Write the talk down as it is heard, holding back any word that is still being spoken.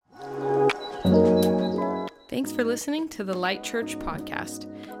Thanks for listening to the Light Church podcast.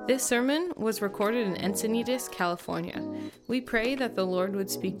 This sermon was recorded in Encinitas, California. We pray that the Lord would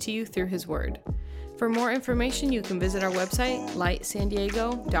speak to you through His Word. For more information, you can visit our website,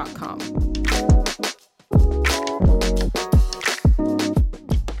 lightsandiego.com.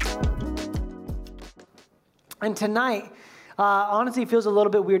 And tonight, honestly, feels a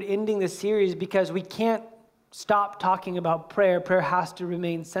little bit weird ending this series because we can't stop talking about prayer. Prayer has to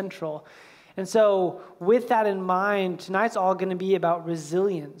remain central. And so with that in mind, tonight's all going to be about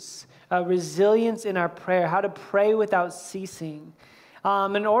resilience. Resilience in our prayer, how to pray without ceasing.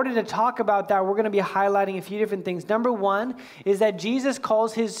 In order to talk about that, we're going to be highlighting a few different things. Number one is that Jesus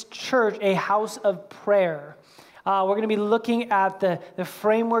calls his church a house of prayer. We're going to be looking at the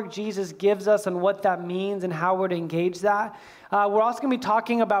framework Jesus gives us and what that means and how we're to engage that. We're also going to be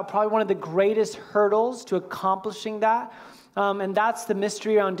talking about probably one of the greatest hurdles to accomplishing that, and that's the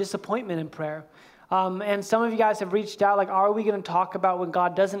mystery around disappointment in prayer. And some of you guys have reached out, like, are we going to talk about when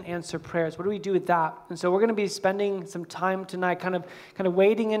God doesn't answer prayers? What do we do with that? And so we're going to be spending some time tonight kind of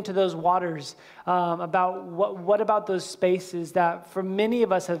wading into those waters about what about those spaces that for many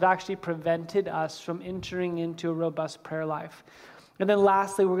of us have actually prevented us from entering into a robust prayer life. And then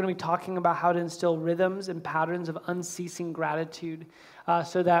lastly, we're going to be talking about how to instill rhythms and patterns of unceasing gratitude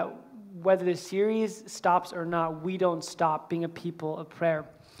so that whether the series stops or not, we don't stop being a people of prayer.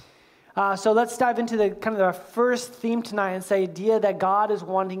 So let's dive into the kind of our first theme tonight. It's the idea that God is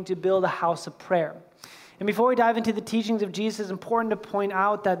wanting to build a house of prayer. And before we dive into the teachings of Jesus, it's important to point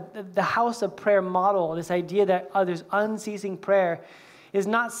out that the house of prayer model, this idea that there's unceasing prayer, is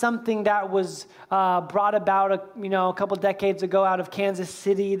not something that was brought about a couple decades ago out of Kansas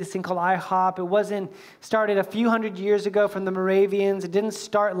City, this thing called IHOP. It wasn't started a few hundred years ago from the Moravians. It didn't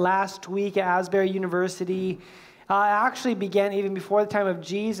start last week at Asbury University. It actually began even before the time of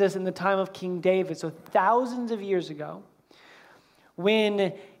Jesus and the time of King David. So thousands of years ago,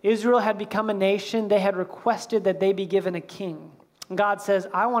 when Israel had become a nation, they had requested that they be given a king. And God says,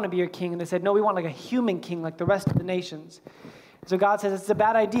 I want to be your king. And they said, no, we want like a human king like the rest of the nations. So God says, it's a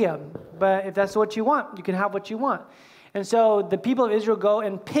bad idea, but if that's what you want, you can have what you want. And so the people of Israel go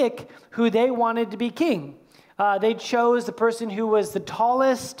and pick who they wanted to be king. They chose the person who was the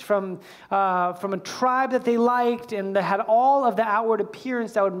tallest from a tribe that they liked and that had all of the outward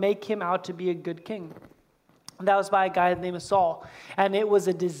appearance that would make him out to be a good king. And that was by a guy named Saul, and it was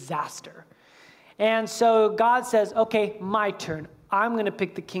a disaster. And so God says, okay, my turn. I'm going to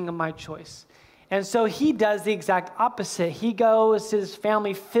pick the king of my choice. And so he does the exact opposite. He goes to his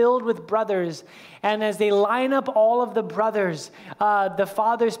family filled with brothers. And as they line up all of the brothers, the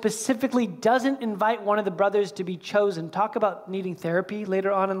father specifically doesn't invite one of the brothers to be chosen. Talk about needing therapy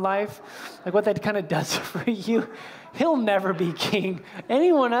later on in life. Like what that kind of does for you. He'll never be king.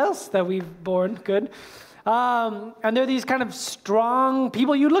 Anyone else that we've born, good. And they're these kind of strong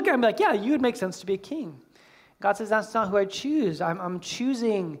people. You look at them and be like, yeah, you would make sense to be a king. God says, that's not who I choose. I'm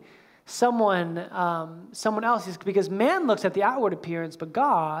choosing someone else, because man looks at the outward appearance, but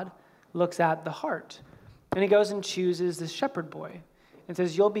God looks at the heart. And he goes and chooses this shepherd boy and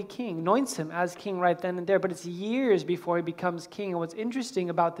says, you'll be king, anoints him as king right then and there. But it's years before he becomes king. And what's interesting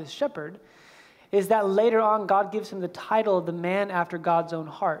about this shepherd is that later on, God gives him the title of the man after God's own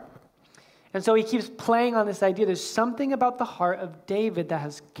heart. And so he keeps playing on this idea. There's something about the heart of David that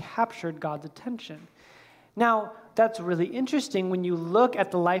has captured God's attention. Now, that's really interesting when you look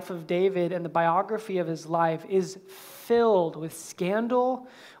at the life of David, and the biography of his life is filled with scandal,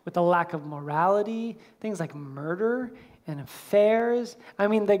 with a lack of morality, things like murder and affairs. I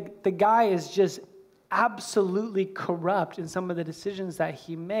mean, the guy is just absolutely corrupt in some of the decisions that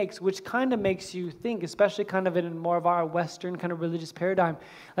he makes, which kind of makes you think, especially kind of in more of our Western kind of religious paradigm,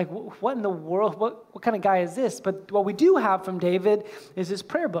 like what in the world, what kind of guy is this? But what we do have from David is his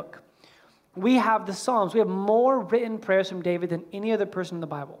prayer book. We have the Psalms. We have more written prayers from David than any other person in the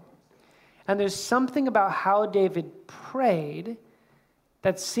Bible. And there's something about how David prayed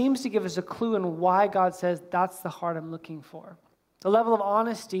that seems to give us a clue in why God says, that's the heart I'm looking for. The level of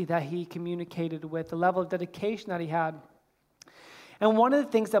honesty that he communicated with, the level of dedication that he had. And one of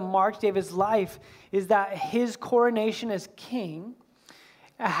the things that marked David's life is that his coronation as king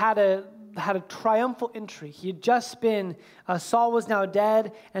had a triumphal entry. He had just been, Saul was now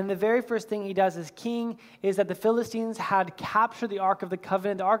dead, and the very first thing he does as king is that the Philistines had captured the Ark of the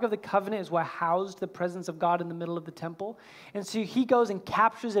Covenant. The Ark of the Covenant is what housed the presence of God in the middle of the temple. And so he goes and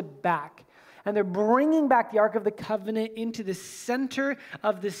captures it back. And they're bringing back the Ark of the Covenant into the center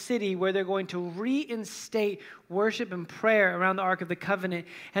of the city where they're going to reinstate worship and prayer around the Ark of the Covenant.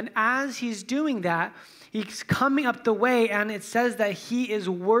 And as he's doing that, he's coming up the way, and it says that he is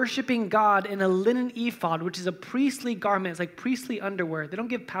worshiping God in a linen ephod, which is a priestly garment. It's like priestly underwear. They don't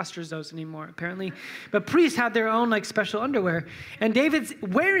give pastors those anymore, apparently. But priests had their own like special underwear. And David's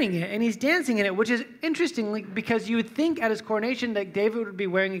wearing it, and he's dancing in it, which is interesting because you would think at his coronation that David would be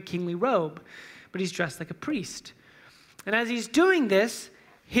wearing a kingly robe, but he's dressed like a priest. And as he's doing this,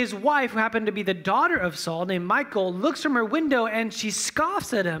 his wife, who happened to be the daughter of Saul, named Michal, looks from her window and she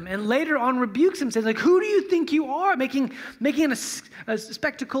scoffs at him and later on rebukes him, says, like, who do you think you are, making a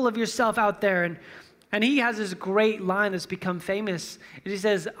spectacle of yourself out there? And he has this great line that's become famous. He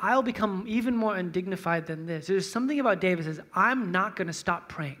says, I'll become even more undignified than this. There's something about David that says, I'm not going to stop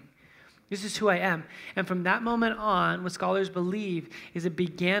praying. This is who I am. And from that moment on, what scholars believe is it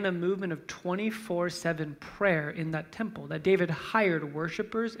began a movement of 24/7 prayer in that temple, that David hired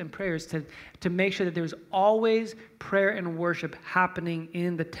worshipers and prayers to make sure that there was always prayer and worship happening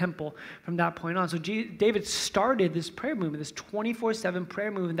in the temple from that point on. So David started this prayer movement, this 24/7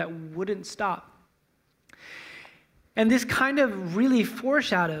 prayer movement that wouldn't stop. And this kind of really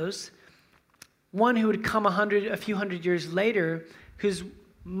foreshadows one who would come a few hundred years later, who's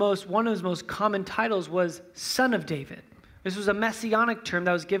one of his most common titles was Son of David. This was a messianic term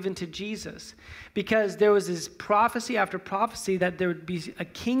that was given to Jesus because there was this prophecy after prophecy that there would be a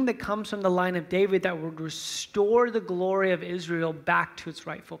king that comes from the line of David that would restore the glory of Israel back to its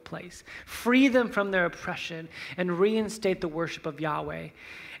rightful place, free them from their oppression, and reinstate the worship of Yahweh.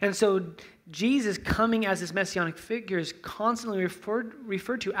 And so Jesus coming as this messianic figure is constantly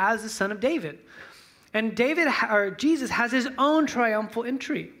referred to as the Son of David. And Jesus has his own triumphal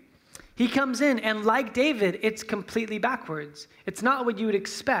entry. He comes in, and like David, it's completely backwards. It's not what you would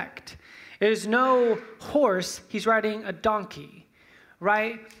expect. There's no horse, he's riding a donkey,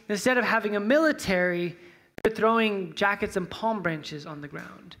 right? Instead of having a military, they're throwing jackets and palm branches on the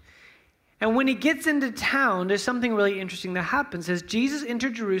ground. And when he gets into town, there's something really interesting that happens. It says, Jesus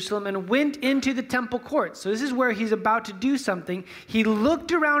entered Jerusalem and went into the temple courts. So this is where he's about to do something. He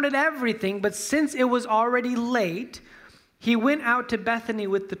looked around at everything, but since it was already late, he went out to Bethany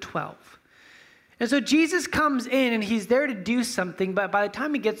with the 12. And so Jesus comes in, and he's there to do something, but by the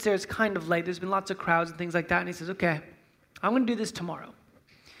time he gets there, it's kind of late. There's been lots of crowds and things like that, and he says, okay, I'm going to do this tomorrow.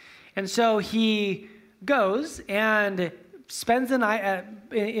 And so he goes and spends the night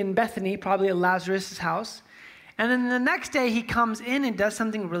in Bethany, probably at Lazarus' house. And then the next day he comes in and does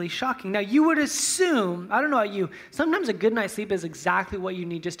something really shocking. Now you would assume, I don't know about you, sometimes a good night's sleep is exactly what you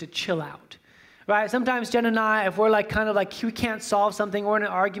need just to chill out, right? Sometimes Jen and I, if we're like kind of like we can't solve something or in an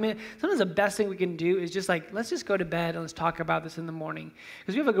argument, sometimes the best thing we can do is just like, let's just go to bed and let's talk about this in the morning.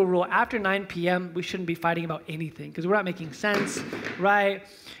 Because we have a good rule, after 9 p.m., we shouldn't be fighting about anything because we're not making sense, right?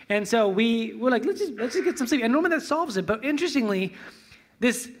 And so we're like, let's just get some sleep. And normally that solves it. But interestingly,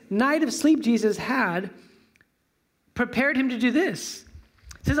 this night of sleep Jesus had prepared him to do this.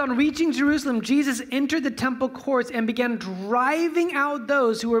 It says, on reaching Jerusalem, Jesus entered the temple courts and began driving out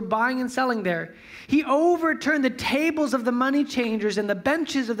those who were buying and selling there. He overturned the tables of the money changers and the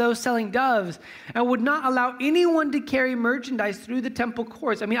benches of those selling doves and would not allow anyone to carry merchandise through the temple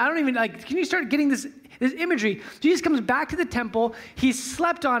courts. I mean, I don't even can you start getting this imagery? Jesus comes back to the temple. He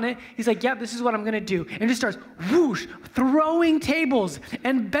slept on it. He's like, yep, this is what I'm going to do. And just starts whoosh, throwing tables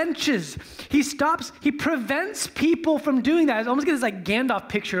and benches. He stops. He prevents people from doing that. I almost get this like Gandalf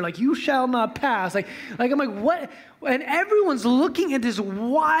picture, like you shall not pass. Like I'm like, what? And everyone's looking at this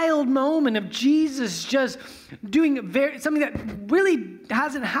wild moment of Jesus just doing something that really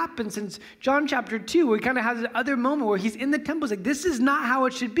hasn't happened since John chapter 2, where he kind of has this other moment where he's in the temple. He's like, this is not how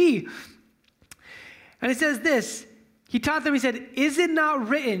it should be. And it says this, he taught them, he said, is it not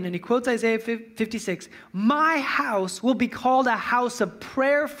written, and he quotes Isaiah 56, my house will be called a house of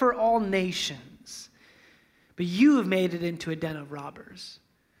prayer for all nations, but you have made it into a den of robbers.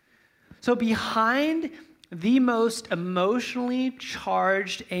 So behind the most emotionally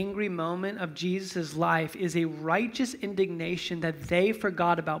charged, angry moment of Jesus' life is a righteous indignation that they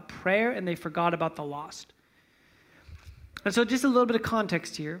forgot about prayer and they forgot about the lost. And so just a little bit of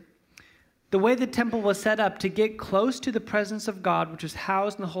context here. The way the temple was set up to get close to the presence of God, which was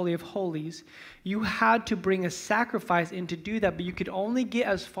housed in the Holy of Holies, you had to bring a sacrifice in to do that, but you could only get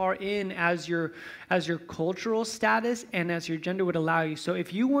as far in as your cultural status and as your gender would allow you. So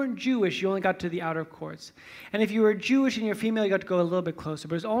if you weren't Jewish, you only got to the outer courts. And if you were Jewish and you're female, you got to go a little bit closer.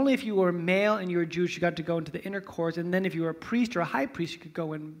 But it was only if you were male and you were Jewish, you got to go into the inner courts. And then if you were a priest or a high priest, you could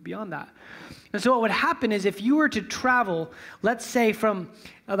go in beyond that. And so what would happen is if you were to travel, let's say from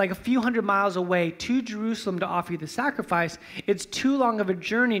like a few hundred miles away to Jerusalem to offer you the sacrifice, it's too long of a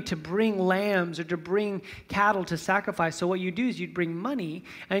journey to bring lambs or to bring cattle to sacrifice. So what you do is you'd bring money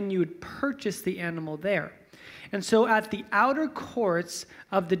and you would purchase the animal there. And so at the outer courts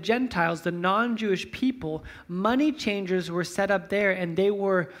of the Gentiles, the non-Jewish people, money changers were set up there, and they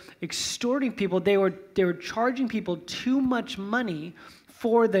were extorting people. They were charging people too much money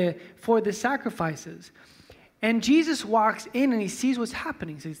for the sacrifices. And Jesus walks in and he sees what's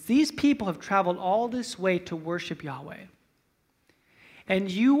happening. He says, these people have traveled all this way to worship Yahweh. And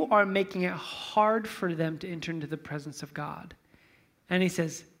you are making it hard for them to enter into the presence of God. And he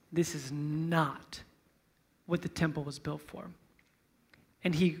says, this is not what the temple was built for.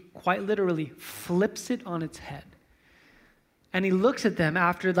 And he quite literally flips it on its head. And he looks at them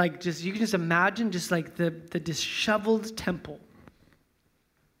after you can just imagine just like the disheveled temple.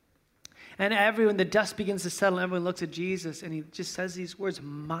 And the dust begins to settle, and everyone looks at Jesus, and he just says these words,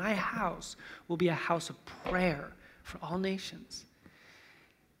 my house will be a house of prayer for all nations.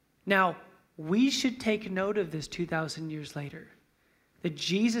 Now, we should take note of this 2,000 years later, that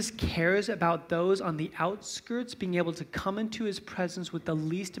Jesus cares about those on the outskirts being able to come into his presence with the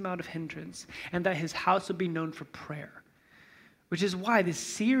least amount of hindrance, and that his house will be known for prayer. Which is why this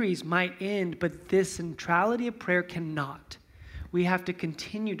series might end, but this centrality of prayer cannot. We have to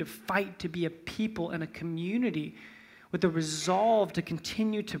continue to fight to be a people and a community with the resolve to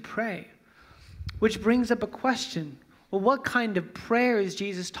continue to pray. Which brings up a question. Well, what kind of prayer is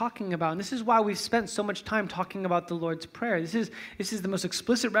Jesus talking about? And this is why we've spent so much time talking about the Lord's Prayer. This is the most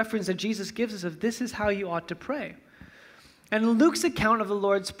explicit reference that Jesus gives us of this is how you ought to pray. And in Luke's account of the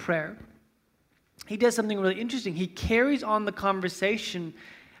Lord's Prayer, he does something really interesting. He carries on the conversation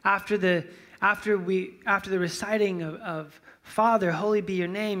after the reciting of Father, holy be your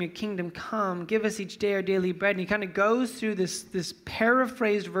name, your kingdom come, give us each day our daily bread. And he kind of goes through this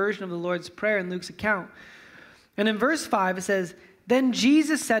paraphrased version of the Lord's Prayer in Luke's account. And in verse 5, it says, then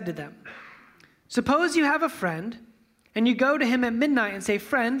Jesus said to them, suppose you have a friend, and you go to him at midnight and say,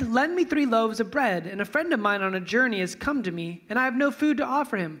 friend, lend me 3 loaves of bread, and a friend of mine on a journey has come to me, and I have no food to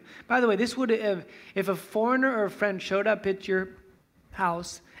offer him. By the way, this would have, if a foreigner or a friend showed up at your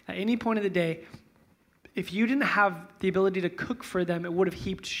house at any point of the day, if you didn't have the ability to cook for them, it would have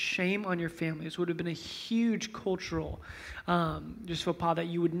heaped shame on your family. This would have been a huge cultural just faux pas that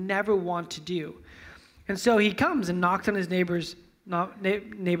you would never want to do. And so he comes and knocks on his neighbor's door.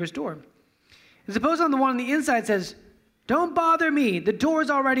 And suppose on the one on the inside says, don't bother me. The door's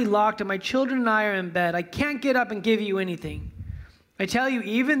already locked and my children and I are in bed. I can't get up and give you anything. I tell you,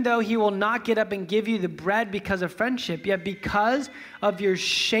 even though he will not get up and give you the bread because of friendship, yet because of your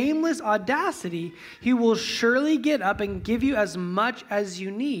shameless audacity, he will surely get up and give you as much as you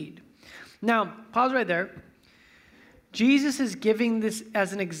need. Now, pause right there. Jesus is giving this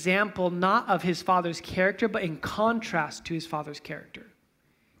as an example, not of his Father's character, but in contrast to his Father's character.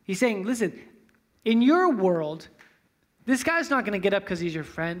 He's saying, listen, in your world, this guy's not going to get up because he's your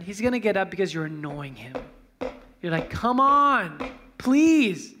friend. He's going to get up because you're annoying him. You're like, come on,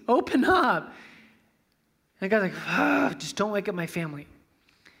 please, open up. And the guy's like, just don't wake up my family.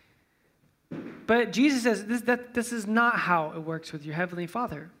 But Jesus says this is not how it works with your Heavenly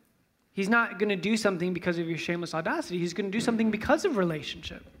Father. He's not going to do something because of your shameless audacity. He's going to do something because of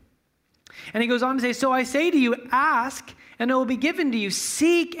relationship. And he goes on to say, so I say to you, ask and it will be given to you.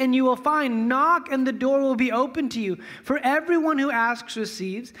 Seek and you will find. Knock and the door will be open to you. For everyone who asks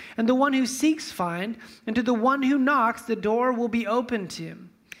receives, and the one who seeks finds, and to the one who knocks the door will be open to him.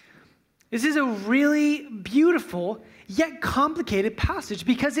 This is a really beautiful yet complicated passage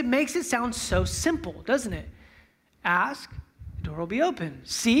because it makes it sound so simple, doesn't it? Ask, the door will be open.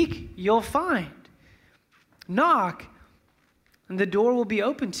 Seek, you'll find. Knock, and the door will be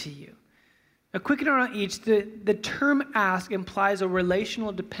open to you. A quick note on each, the term ask implies a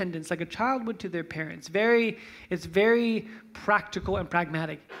relational dependence, like a child would to their parents. It's very practical and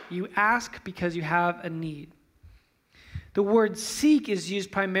pragmatic. You ask because you have a need. The word seek is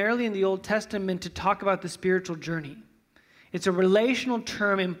used primarily in the Old Testament to talk about the spiritual journey. It's a relational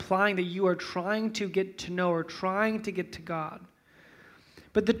term implying that you are trying to get to know or trying to get to God.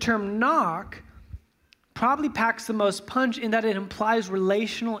 But the term knock probably packs the most punch in that it implies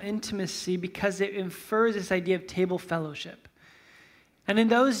relational intimacy because it infers this idea of table fellowship. And in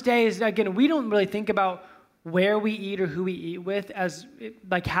those days, again, we don't really think about where we eat or who we eat with as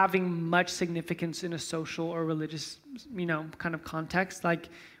like having much significance in a social or religious, kind of context. Like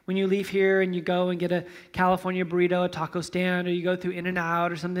when you leave here and you go and get a California burrito, a taco stand, or you go through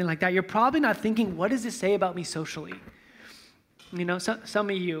In-N-Out or something like that, you're probably not thinking, what does this say about me socially? You know, some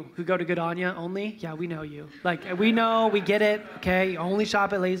of you who go to Good Anya only, yeah, we know you. Like, we know, we get it, okay? You only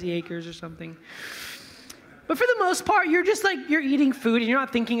shop at Lazy Acres or something. But for the most part, you're just like, you're eating food and you're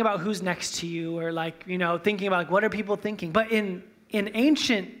not thinking about who's next to you or like, you know, thinking about like, what are people thinking? But in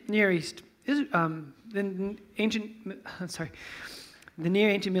ancient Near East, the Near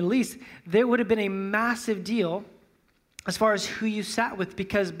Ancient Middle East, there would have been a massive deal as far as who you sat with,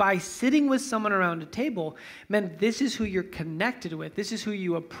 because by sitting with someone around a table meant this is who you're connected with, this is who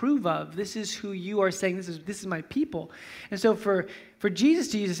you approve of, this is who you are saying, this is my people. And so for Jesus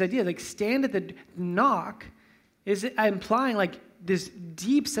to use this idea, like stand at the knock, is implying like this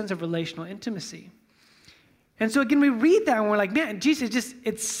deep sense of relational intimacy. And so again, we read that and we're like, man, Jesus,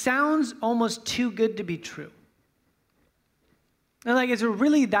 it sounds almost too good to be true. And like, it's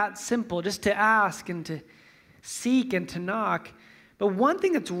really that simple, just to ask and to seek and to knock. But one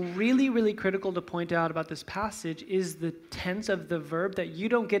thing that's really, really critical to point out about this passage is the tense of the verb that you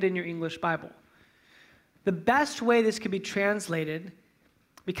don't get in your English Bible. The best way this could be translated,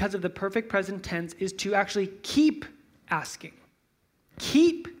 because of the perfect present tense, is to actually keep asking,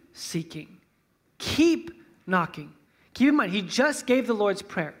 keep seeking, keep knocking. Keep in mind, he just gave the Lord's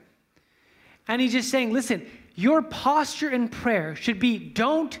Prayer. And he's just saying, listen, your posture in prayer should be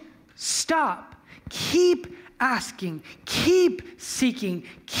don't stop. Keep asking, keep seeking,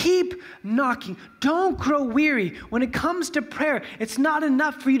 keep knocking. Don't grow weary. When it comes to prayer, it's not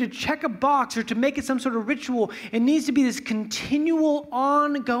enough for you to check a box or to make it some sort of ritual. It needs to be this continual,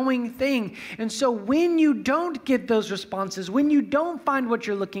 ongoing thing. And so when you don't get those responses, when you don't find what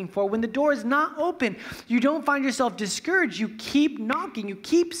you're looking for, when the door is not open, you don't find yourself discouraged. You keep knocking, you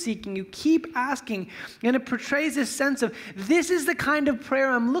keep seeking, you keep asking. And it portrays this sense of, this is the kind of prayer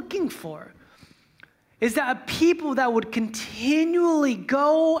I'm looking for. Is that a people that would continually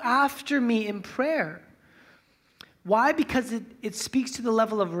go after me in prayer. Why? Because it speaks to the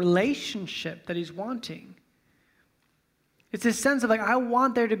level of relationship that he's wanting. It's a sense of like, I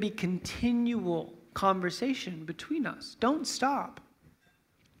want there to be continual conversation between us. Don't stop.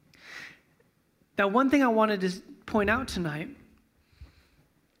 Now, one thing I wanted to point out tonight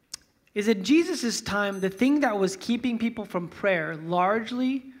is that Jesus' time, the thing that was keeping people from prayer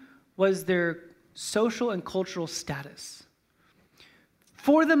largely was their social and cultural status.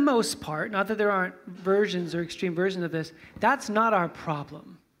 For the most part, not that there aren't versions or extreme versions of this, that's not our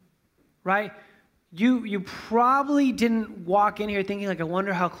problem, right? You probably didn't walk in here thinking like, I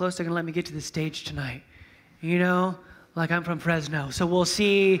wonder how close they're going to let me get to the stage tonight. You know, like I'm from Fresno, so we'll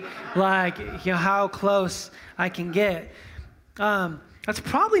see like, you know, how close I can get. That's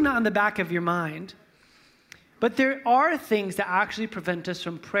probably not in the back of your mind. But there are things that actually prevent us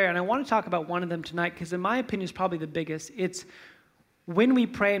from prayer. And I want to talk about one of them tonight because in my opinion is probably the biggest. It's when we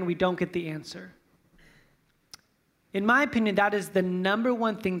pray and we don't get the answer. In my opinion, that is the number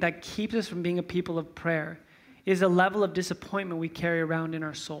one thing that keeps us from being a people of prayer, is a level of disappointment we carry around in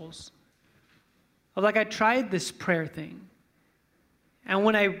our souls. Of like, I tried this prayer thing. And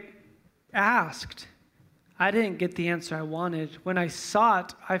when I asked, I didn't get the answer I wanted. When I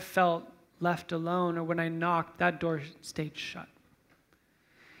sought, I felt left alone, or when I knocked, that door stayed shut.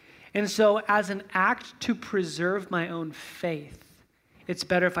 And so as an act to preserve my own faith, it's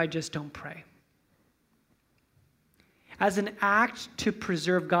better if I just don't pray. As an act to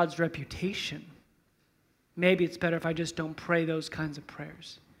preserve God's reputation, maybe it's better if I just don't pray those kinds of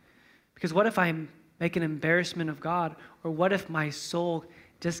prayers. Because what if I make an embarrassment of God, or what if my soul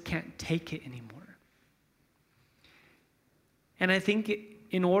just can't take it anymore? And I think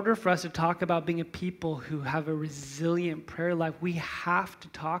in order for us to talk about being a people who have a resilient prayer life, we have to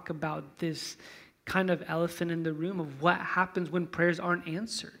talk about this kind of elephant in the room of what happens when prayers aren't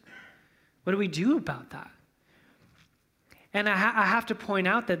answered. What do we do about that? And I have to point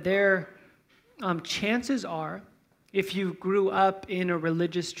out that chances are, if you grew up in a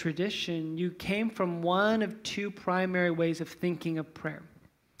religious tradition, you came from one of two primary ways of thinking of prayer.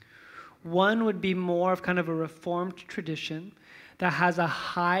 One would be more of kind of a Reformed tradition that has a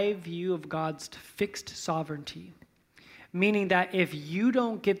high view of God's fixed sovereignty, meaning that if you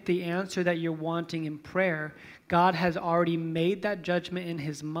don't get the answer that you're wanting in prayer, God has already made that judgment in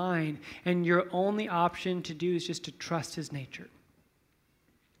his mind, and your only option to do is just to trust his nature.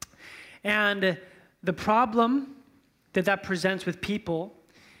 And the problem that presents with people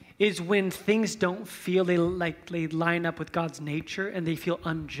is when things don't feel like they line up with God's nature and they feel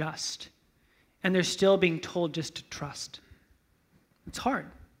unjust, and they're still being told just to trust. It's hard.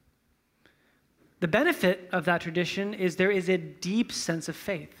 The benefit of that tradition is there is a deep sense of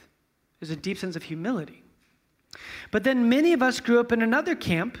faith. There's a deep sense of humility. But then many of us grew up in another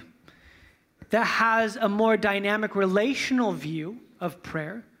camp that has a more dynamic relational view of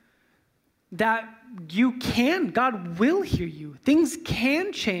prayer, that God will hear you. Things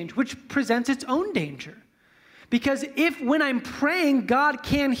can change, which presents its own danger. Because if when I'm praying, God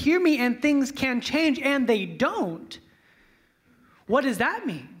can hear me and things can change and they don't, what does that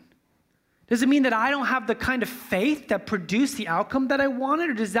mean? Does it mean that I don't have the kind of faith that produced the outcome that I wanted?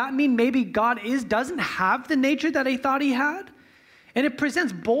 Or does that mean maybe God doesn't have the nature that I thought he had? And it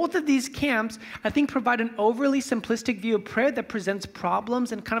presents both of these camps, I think, provide an overly simplistic view of prayer that presents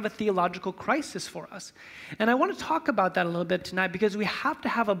problems and kind of a theological crisis for us. And I want to talk about that a little bit tonight because we have to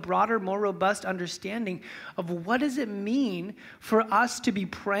have a broader, more robust understanding of what does it mean for us to be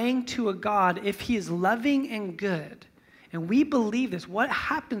praying to a God if he is loving and good. And we believe this. What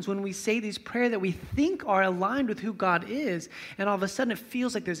happens when we say these prayers that we think are aligned with who God is, and all of a sudden it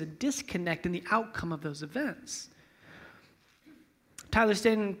feels like there's a disconnect in the outcome of those events? Tyler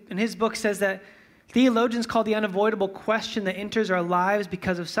Staton, in his book, says that theologians call the unavoidable question that enters our lives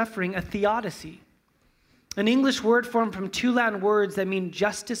because of suffering a theodicy, an English word formed from two Latin words that mean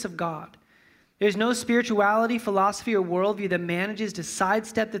justice of God. There's no spirituality, philosophy, or worldview that manages to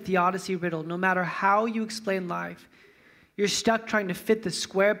sidestep the theodicy riddle, no matter how you explain life. You're stuck trying to fit the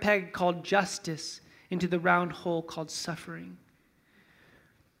square peg called justice into the round hole called suffering.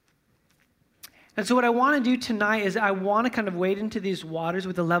 And so what I want to do tonight is I want to kind of wade into these waters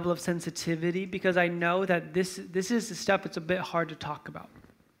with a level of sensitivity because I know that this is the stuff that's a bit hard to talk about.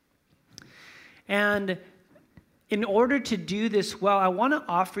 And in order to do this well, I want to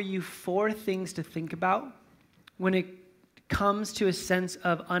offer you 4 things to think about when it comes to a sense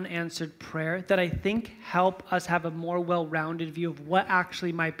of unanswered prayer that I think help us have a more well-rounded view of what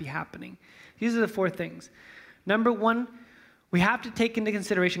actually might be happening. These are the 4 things. Number 1, we have to take into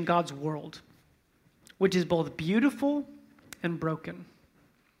consideration God's world, which is both beautiful and broken.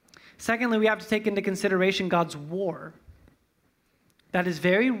 Secondly, we have to take into consideration God's war, that is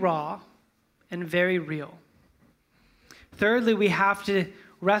very raw and very real. Thirdly, we have to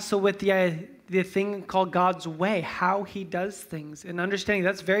wrestle with the thing called God's way, how he does things, and understanding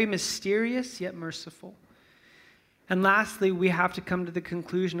that's very mysterious yet merciful. And lastly, we have to come to the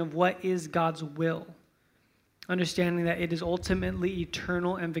conclusion of what is God's will, understanding that it is ultimately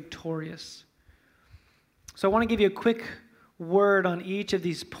eternal and victorious. So I want to give you a quick word on each of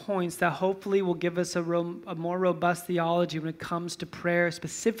these points that hopefully will give us a more robust theology when it comes to prayer,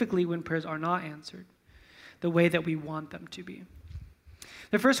 specifically when prayers are not answered the way that we want them to be.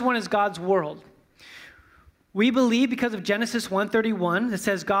 The first one is God's world. We believe because of Genesis 1:31, that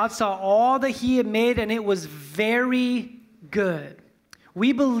says God saw all that he had made and it was very good.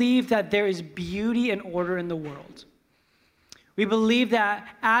 We believe that there is beauty and order in the world. We believe that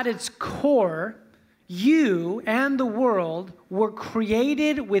at its core, you and the world were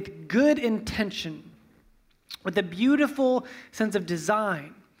created with good intention, with a beautiful sense of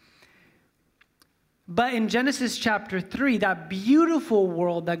design. But in Genesis chapter 3, that beautiful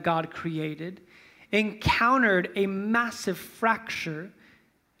world that God created encountered a massive fracture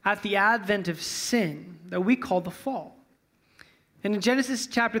at the advent of sin that we call the fall. And in Genesis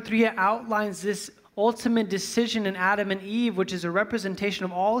chapter 3, it outlines this ultimate decision in Adam and Eve, which is a representation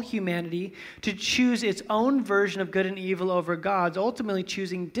of all humanity, to choose its own version of good and evil over God's, ultimately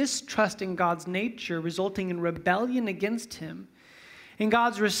choosing distrust in God's nature, resulting in rebellion against him. In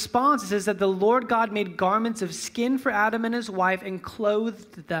God's response is that the Lord God made garments of skin for Adam and his wife and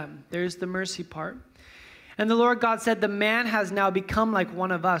clothed them. There's the mercy part. And the Lord God said, the man has now become like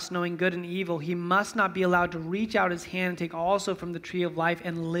one of us, knowing good and evil. He must not be allowed to reach out his hand and take also from the tree of life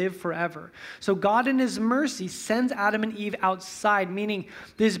and live forever. So God in his mercy sends Adam and Eve outside, meaning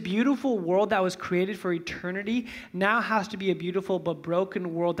this beautiful world that was created for eternity now has to be a beautiful but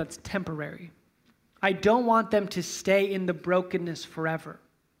broken world that's temporary. I don't want them to stay in the brokenness forever.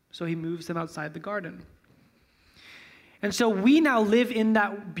 So he moves them outside the garden. And so we now live in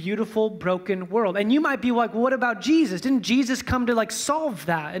that beautiful, broken world. And you might be like, well, what about Jesus? Didn't Jesus come to solve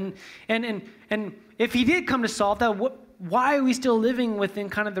that? And if he did come to solve that, why are we still living within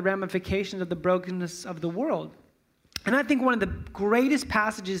kind of the ramifications of the brokenness of the world? And I think one of the greatest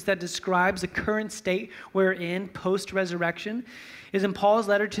passages that describes the current state we're in post-resurrection is in Paul's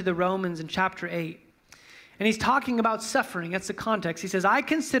letter to the Romans in chapter 8. And he's talking about suffering. That's the context. He says, I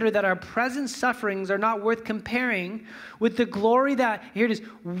consider that our present sufferings are not worth comparing with the glory that, here it is,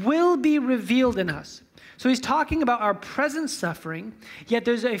 will be revealed in us. So he's talking about our present suffering, yet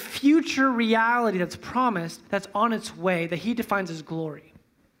there's a future reality that's promised, that's on its way, that he defines as glory.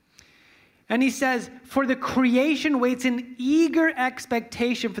 And he says, for the creation waits in eager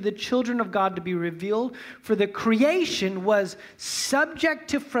expectation for the children of God to be revealed, for the creation was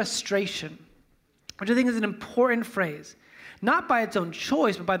subject to frustration. which I think is an important phrase. Not by its own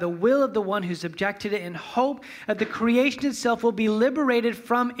choice, but by the will of the one who subjected it, in hope that the creation itself will be liberated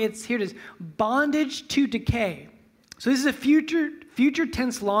from its, here it is, bondage to decay. So this is a future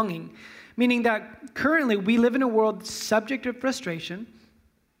tense longing, meaning that currently we live in a world subject to frustration,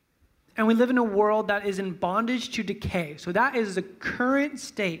 and we live in a world that is in bondage to decay. So that is the current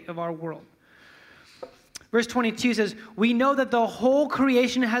state of our world. Verse 22 says, we know that the whole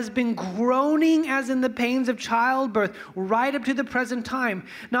creation has been groaning as in the pains of childbirth right up to the present time.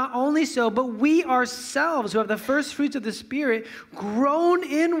 Not only so, but we ourselves who have the first fruits of the Spirit groan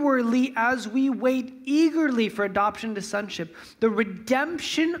inwardly as we wait eagerly for adoption to sonship, the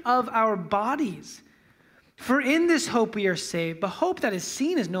redemption of our bodies. For in this hope we are saved, but hope that is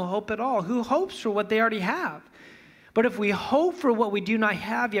seen is no hope at all. Who hopes for what they already have? But if we hope for what we do not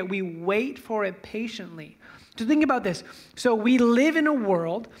have yet, we wait for it patiently. So think about this. So we live in a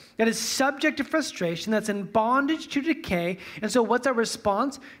world that is subject to frustration, that's in bondage to decay. And so what's our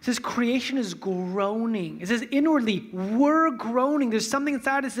response? It says creation is groaning. It says inwardly, we're groaning. There's something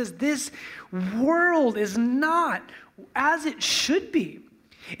inside that says this world is not as it should be.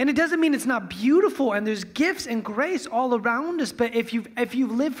 And it doesn't mean it's not beautiful and there's gifts and grace all around us. But if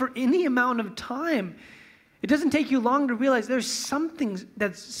you've lived for any amount of time, it doesn't take you long to realize there's something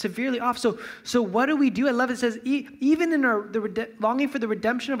that's severely off. So what do we do? I love it. It says, even in the longing for the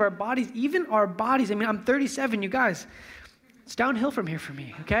redemption of our bodies, even our bodies. I mean, I'm 37, you guys. It's downhill from here for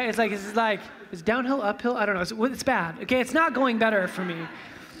me, okay? It's downhill, uphill, I don't know. It's bad, okay? It's not going better for me.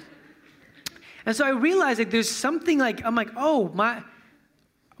 And so I realize like there's something like, I'm like, oh,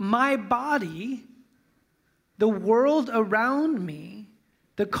 my body, the world around me,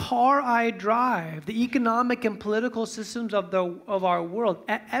 the car I drive, the economic and political systems of our world,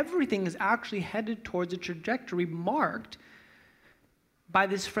 everything is actually headed towards a trajectory marked by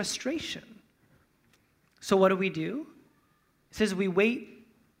this frustration. So what do? It says we wait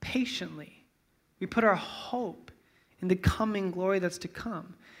patiently. We put our hope in the coming glory that's to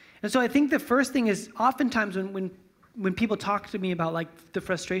come. And so I think the first thing is oftentimes when people talk to me about like the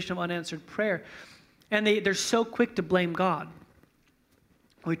frustration of unanswered prayer, and they're so quick to blame God,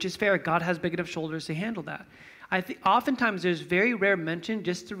 which is fair. God has big enough shoulders to handle that. I think oftentimes there's very rare mention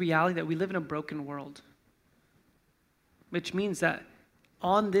just the reality that we live in a broken world, which means that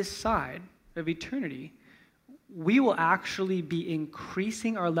on this side of eternity, we will actually be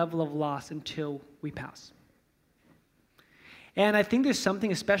increasing our level of loss until we pass. And I think there's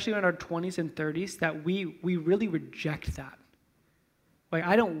something, especially in our 20s and 30s, that we really reject that. Like,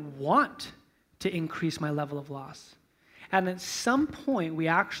 I don't want to increase my level of loss. And at some point, we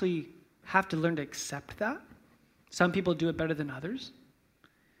actually have to learn to accept that. Some people do it better than others.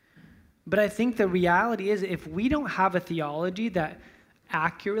 But I think the reality is if we don't have a theology that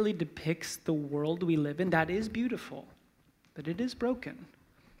accurately depicts the world we live in, that is beautiful, but it is broken,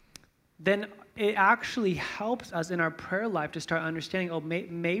 then it actually helps us in our prayer life to start understanding, oh,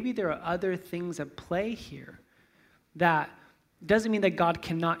 maybe there are other things at play here that doesn't mean that God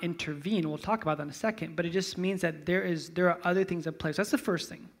cannot intervene. We'll talk about that in a second, but it just means that there are other things at play. So that's the first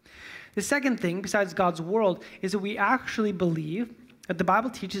thing. The second thing, besides God's world, is that we actually believe that the Bible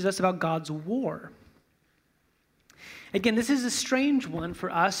teaches us about God's war. Again, this is a strange one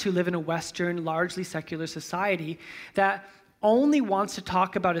for us who live in a Western, largely secular society that only wants to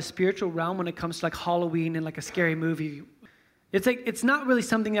talk about a spiritual realm when it comes to like Halloween and like a scary movie. It's not really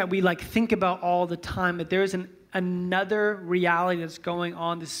something that we like think about all the time, but there is another reality that's going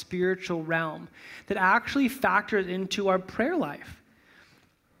on, the spiritual realm, that actually factors into our prayer life.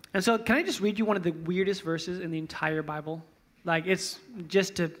 And so can I just read you one of the weirdest verses in the entire Bible? Like, it's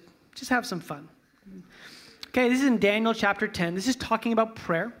just to have some fun. Okay, this is in Daniel chapter 10. This is talking about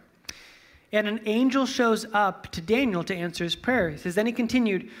prayer. And an angel shows up to Daniel to answer his prayer. He says, then he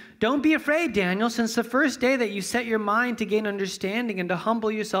continued, don't be afraid, Daniel, since the first day that you set your mind to gain understanding and to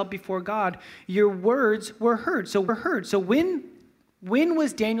humble yourself before God, your words were heard. So when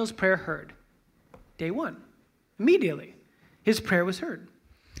was Daniel's prayer heard? Day one. Immediately. His prayer was heard.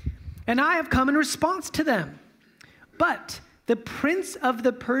 And I have come in response to them. But the prince of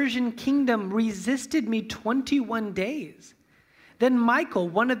the Persian kingdom resisted me 21 days. Then Michael,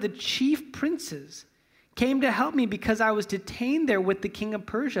 one of the chief princes, came to help me because I was detained there with the king of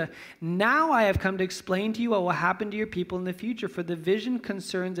Persia. Now I have come to explain to you what will happen to your people in the future, for the vision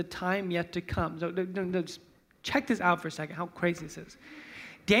concerns a time yet to come. So check this out for a second, how crazy this is.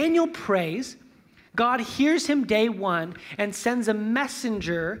 Daniel prays. God hears him day one and sends a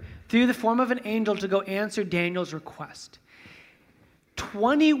messenger through the form of an angel to go answer Daniel's request.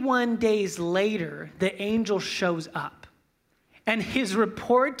 21 days later, the angel shows up. And his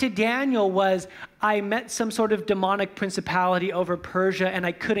report to Daniel was, I met some sort of demonic principality over Persia and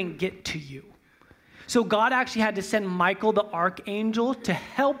I couldn't get to you. So God actually had to send Michael the archangel to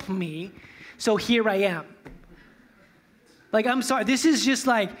help me. So here I am. Like, I'm sorry, this is just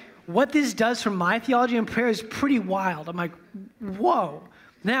like, what this does for my theology and prayer is pretty wild. I'm like, whoa.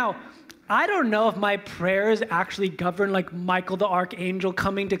 Now, I don't know if my prayers actually govern like Michael the archangel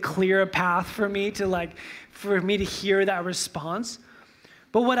coming to clear a path for me to hear that response.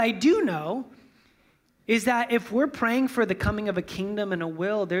 But what I do know is that if we're praying for the coming of a kingdom and a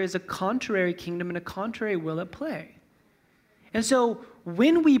will, there is a contrary kingdom and a contrary will at play. And so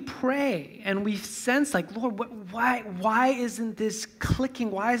when we pray and we sense like, Lord, why isn't this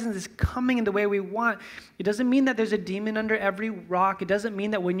clicking? Why isn't this coming in the way we want? It doesn't mean that there's a demon under every rock. It doesn't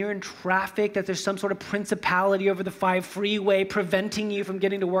mean that when you're in traffic that there's some sort of principality over the 5 freeway preventing you from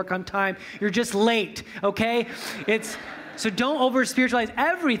getting to work on time. You're just late, okay? So don't over-spiritualize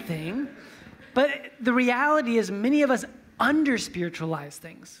everything. But the reality is many of us under-spiritualize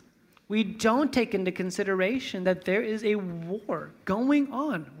things. We don't take into consideration that there is a war going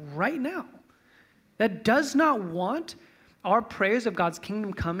on right now that does not want our prayers of God's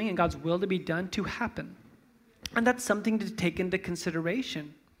kingdom coming and God's will to be done to happen. And that's something to take into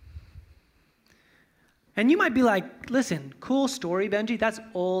consideration. And you might be like, listen, cool story, Benji. That's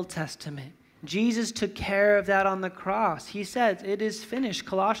Old Testament. Jesus took care of that on the cross. He says, it is finished.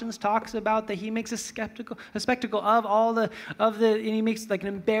 Colossians talks about that he makes a spectacle of and he makes like an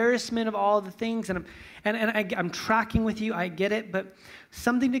embarrassment of all the things. And I'm tracking with you, I get it, but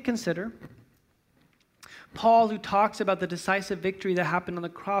something to consider. Paul, who talks about the decisive victory that happened on the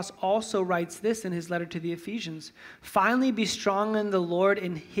cross, also writes this in his letter to the Ephesians. Finally, be strong in the Lord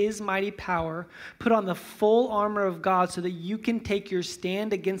in his mighty power. Put on the full armor of God so that you can take your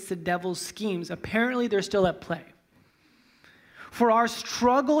stand against the devil's schemes. Apparently, they're still at play. For our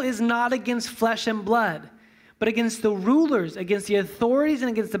struggle is not against flesh and blood, but against the rulers, against the authorities, and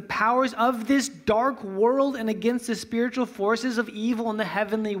against the powers of this dark world, and against the spiritual forces of evil in the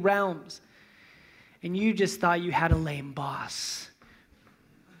heavenly realms. And you just thought you had a lame boss.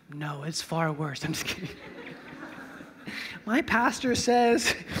 No, it's far worse. I'm just kidding. My pastor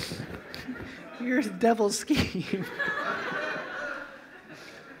says, you're the devil's scheme.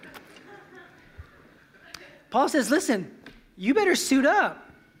 Paul says, listen, you better suit up.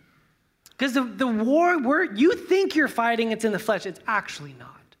 Because the war, you think you're fighting, it's in the flesh. It's actually not.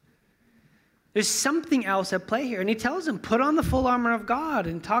 There's something else at play here. And he tells them, put on the full armor of God,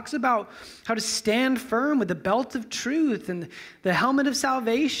 and talks about how to stand firm with the belt of truth and the helmet of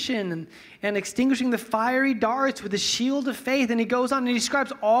salvation and extinguishing the fiery darts with the shield of faith. And he goes on and he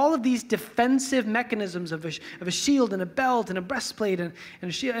describes all of these defensive mechanisms of a shield and a belt and a breastplate and a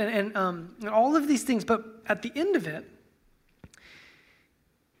shield and all of these things. But at the end of it,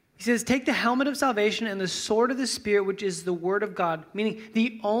 he says, take the helmet of salvation and the sword of the Spirit, which is the word of God. Meaning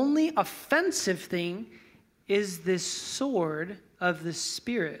the only offensive thing is this sword of the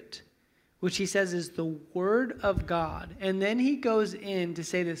Spirit, which he says is the word of God. And then he goes in to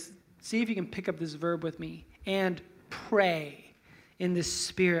say this. See if you can pick up this verb with me. And pray in the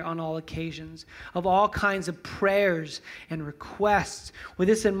Spirit on all occasions, of all kinds of prayers and requests. With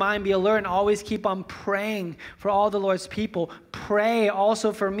this in mind, be alert and always keep on praying for all the Lord's people. Pray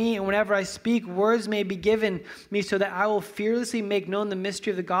also for me, and whenever I speak, words may be given me so that I will fearlessly make known the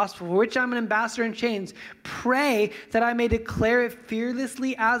mystery of the gospel, for which I'm an ambassador in chains. Pray that I may declare it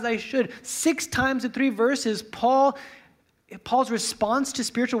fearlessly as I should. 6 times in 3 verses, Paul's response to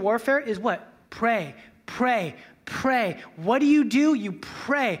spiritual warfare is what? Pray, pray, pray. What do? You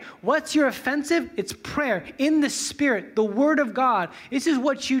pray. What's your offensive? It's prayer in the Spirit, the Word of God. This is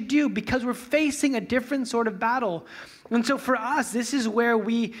what you do because we're facing a different sort of battle. And so for us, this is where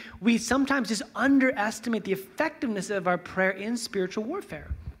we sometimes just underestimate the effectiveness of our prayer in spiritual warfare.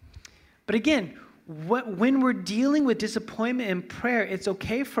 But again, when we're dealing with disappointment in prayer, it's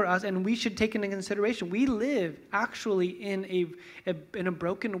okay for us, and we should take into consideration, we live actually in a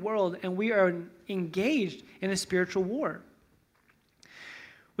broken world, and we are engaged in a spiritual war.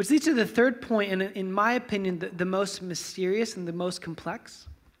 Which leads to the third point, and in my opinion, the most mysterious and the most complex.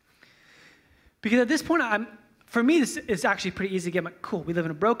 Because at this point, for me, this is actually pretty easy to get. Cool, we live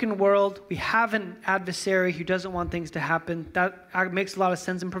in a broken world. We have an adversary who doesn't want things to happen. That makes a lot of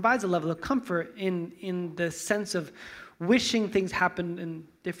sense and provides a level of comfort in the sense of wishing things happened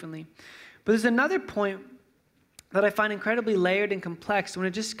differently. But there's another point that I find incredibly layered and complex when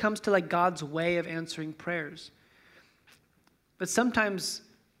it just comes to like God's way of answering prayers. But sometimes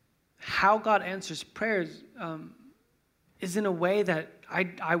how God answers prayers is in a way that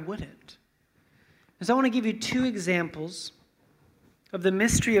I wouldn't. And so I want to give you 2 examples of the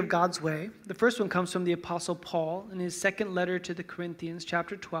mystery of God's way. The first one comes from the Apostle Paul in his second letter to the Corinthians,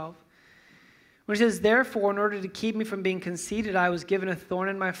 chapter 12, where he says, "Therefore, in order to keep me from being conceited, I was given a thorn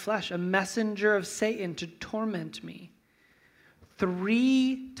in my flesh, a messenger of Satan to torment me.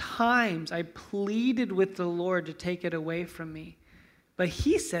 3 times I pleaded with the Lord to take it away from me. But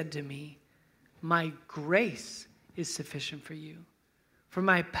he said to me, 'My grace is sufficient for you. For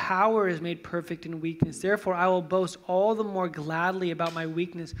my power is made perfect in weakness. Therefore, I will boast all the more gladly about my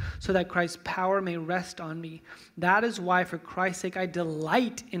weakness, so that Christ's power may rest on me. That is why, for Christ's sake, I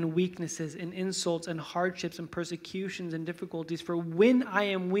delight in weaknesses, in insults, and hardships, and persecutions, and difficulties. For when I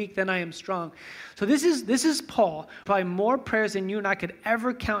am weak, then I am strong.'" So this is Paul, probably more prayers than you and I could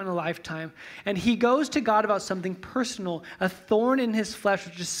ever count in a lifetime. And he goes to God about something personal, a thorn in his flesh,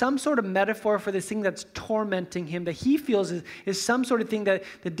 which is some sort of metaphor for this thing that's tormenting him, that he feels is some sort of thing that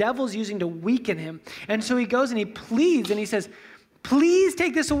the devil's using to weaken him. And so he goes and he pleads and he says, "Please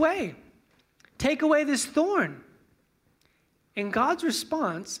take this away. Take away this thorn." And God's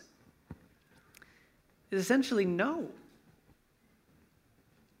response is essentially no.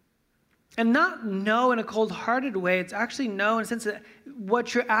 And not no in a cold-hearted way. It's actually no in the sense that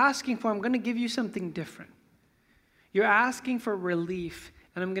what you're asking for, I'm going to give you something different. You're asking for relief,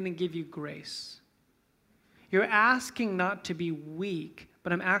 and I'm going to give you grace. You're asking not to be weak,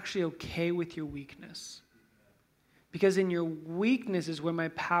 but I'm actually okay with your weakness. Because in your weakness is where my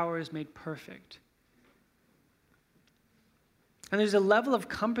power is made perfect. And there's a level of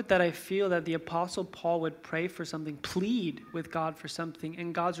comfort that I feel that the Apostle Paul would pray for something, plead with God for something,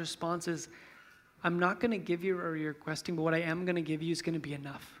 and God's response is, "I'm not going to give you what you're requesting, but what I am going to give you is going to be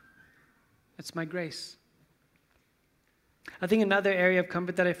enough. It's my grace." I think another area of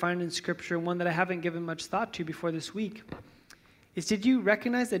comfort that I find in Scripture, one that I haven't given much thought to before this week, is did you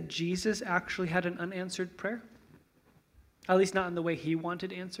recognize that Jesus actually had an unanswered prayer? At least not in the way he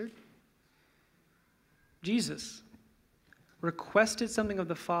wanted answered. Jesus requested something of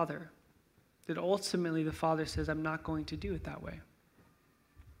the Father that ultimately the Father says, "I'm not going to do it that way."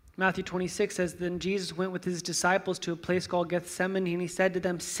 Matthew 26 says, "Then Jesus went with his disciples to a place called Gethsemane, and he said to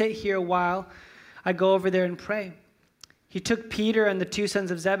them, 'Sit here while I go over there and pray.' He took Peter and the 2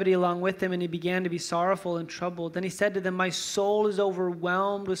 sons of Zebedee along with him, and he began to be sorrowful and troubled. Then he said to them, 'My soul is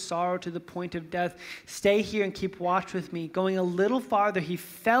overwhelmed with sorrow to the point of death. Stay here and keep watch with me.' Going a little farther, he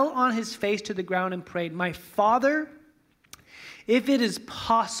fell on his face to the ground and prayed, 'My Father, if it is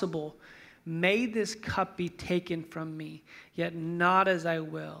possible, may this cup be taken from me, yet not as I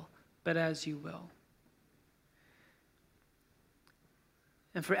will, but as you will.'"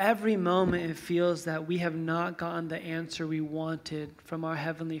 And for every moment it feels that we have not gotten the answer we wanted from our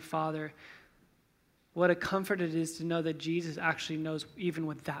Heavenly Father, what a comfort it is to know that Jesus actually knows even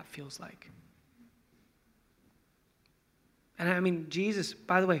what that feels like. And I mean, Jesus,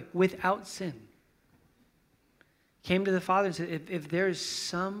 by the way, without sin, came to the Father and said, if there is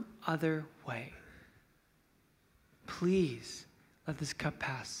some other way, please let this cup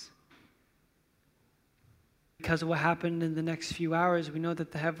pass. Because of what happened in the next few hours, we know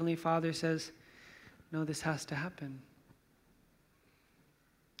that the Heavenly Father says, "No, this has to happen."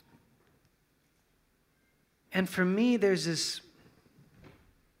 And for me, there's this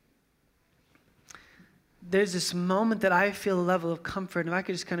moment that I feel a level of comfort, and if I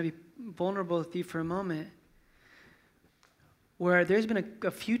could just kind of be vulnerable with you for a moment, where there's been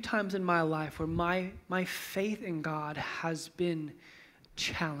a few times in my life where my faith in God has been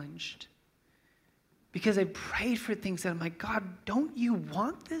challenged. Because I prayed for things that I'm like, "God, don't you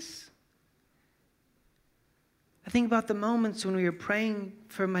want this?" I think about the moments when we were praying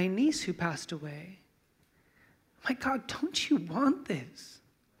for my niece who passed away. I'm like, "God, don't you want this?"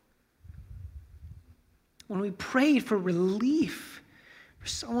 When we prayed for relief for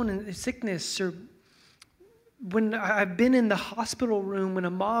someone in sickness, or when I've been in the hospital room when a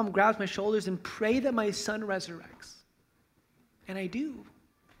mom grabs my shoulders and pray that my son resurrects. And I do.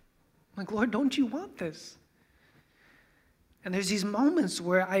 I'm like, "Lord, don't you want this?" And there's these moments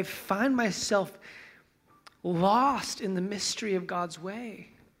where I find myself lost in the mystery of God's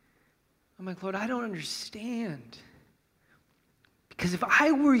way. I'm like, "Lord, I don't understand." Because if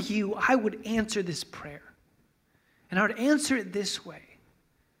I were you, I would answer this prayer. And I would answer it this way.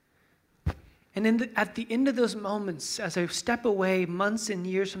 And at the end of those moments, as I step away months and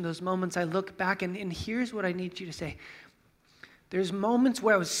years from those moments, I look back and here's what I need you to say. There's moments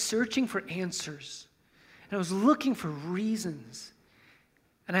where I was searching for answers, and I was looking for reasons.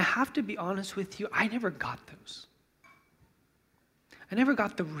 And I have to be honest with you, I never got those. I never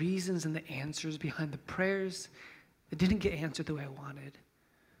got the reasons and the answers behind the prayers that didn't get answered the way I wanted.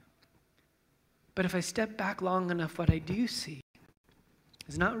 But if I step back long enough, what I do see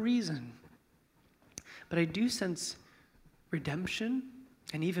is not reason, but I do sense redemption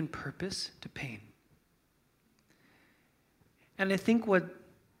and even purpose to pain. And I think what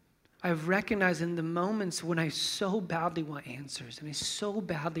I've recognized in the moments when I so badly want answers and I so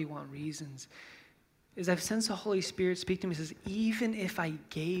badly want reasons is I've sensed the Holy Spirit speak to me and says, even if I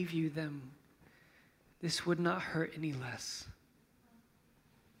gave you them, this would not hurt any less.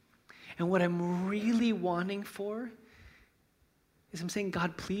 And what I'm really wanting for is I'm saying,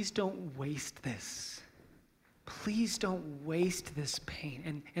 God, please don't waste this. Please don't waste this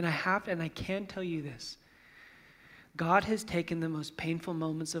pain. And I can tell you this. God has taken the most painful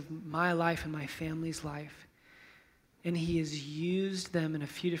moments of my life and my family's life, and he has used them in a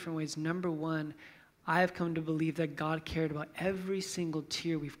few different ways. Number one, I have come to believe that God cared about every single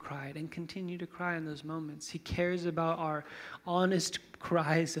tear we've cried and continue to cry in those moments. He cares about our honest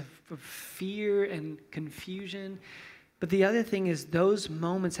cries of fear and confusion. But the other thing is those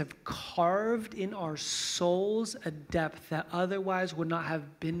moments have carved in our souls a depth that otherwise would not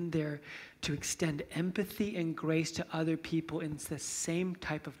have been there to extend empathy and grace to other people in the same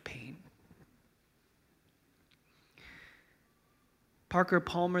type of pain. Parker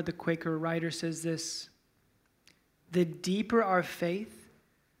Palmer, the Quaker writer, says this: the deeper our faith,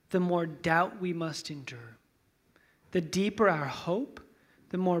 the more doubt we must endure. The deeper our hope,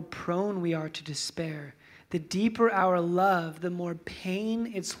 the more prone we are to despair. The deeper our love, the more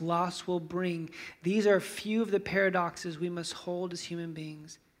pain its loss will bring. These are a few of the paradoxes we must hold as human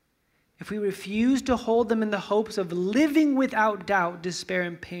beings. If we refuse to hold them in the hopes of living without doubt, despair,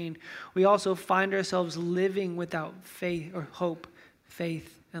 and pain, we also find ourselves living without faith or hope,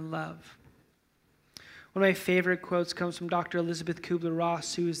 faith, and love. One of my favorite quotes comes from Dr. Elizabeth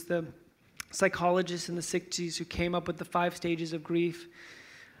Kubler-Ross, who is the psychologist in the 60s who came up with the 5 stages of grief.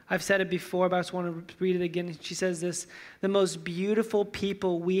 I've said it before, but I just want to read it again. She says this: the most beautiful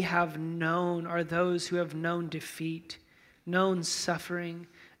people we have known are those who have known defeat, known suffering,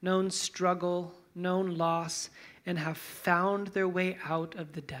 known struggle, known loss, and have found their way out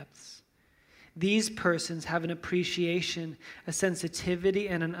of the depths. These persons have an appreciation, a sensitivity,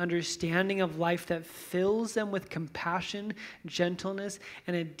 and an understanding of life that fills them with compassion, gentleness,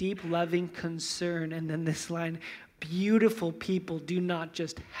 and a deep loving concern. And then this line: beautiful people do not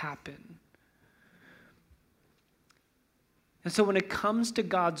just happen. And so when it comes to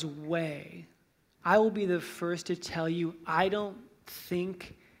God's way, I will be the first to tell you, I don't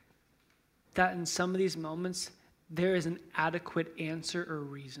think that in some of these moments there is an adequate answer or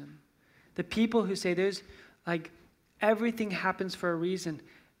reason. The people who say there's like everything happens for a reason,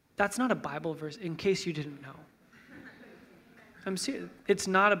 that's not a Bible verse, in case you didn't know. I'm serious. It's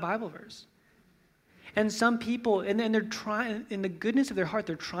not a Bible verse. And some people, and they're trying, in the goodness of their heart,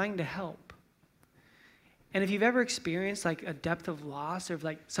 they're trying to help. And if you've ever experienced like a depth of loss, or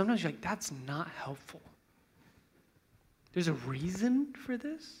like sometimes you're like, that's not helpful. There's a reason for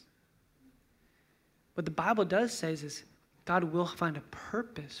this. What the Bible does say is God will find a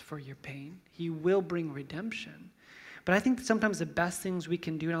purpose for your pain. He will bring redemption. But I think that sometimes the best things we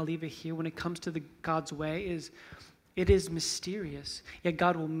can do, and I'll leave it here, when it comes to God's way is, it is mysterious, yet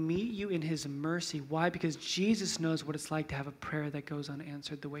God will meet you in his mercy. Why? Because Jesus knows what it's like to have a prayer that goes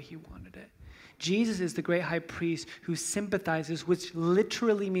unanswered the way he wanted it. Jesus is the great high priest who sympathizes, which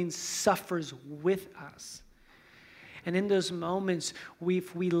literally means suffers with us. And in those moments,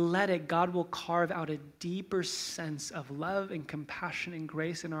 if we let it, God will carve out a deeper sense of love and compassion and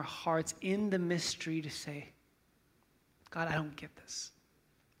grace in our hearts in the mystery to say, God, I don't get this.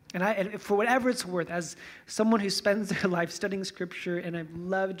 And for whatever it's worth, as someone who spends their life studying Scripture, and I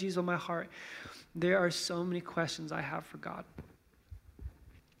love Jesus on my heart, there are so many questions I have for God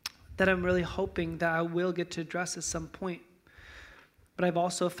that I'm really hoping that I will get to address at some point. But I've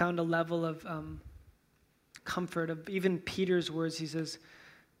also found a level of comfort of even Peter's words. He says,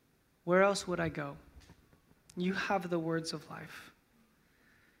 where else would I go? You have the words of life.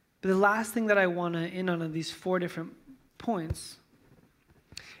 But the last thing that I want to end on these 4 different points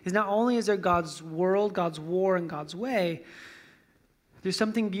is not only is there God's world, God's war, and God's way, there's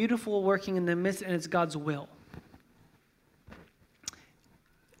something beautiful working in the midst, and it's God's will.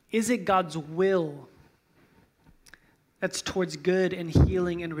 Is it God's will that's towards good and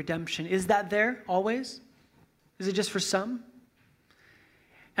healing and redemption? Is that there always? Is it just for some?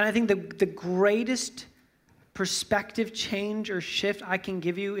 And I think the greatest perspective change or shift I can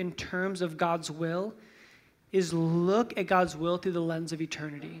give you in terms of God's will is look at God's will through the lens of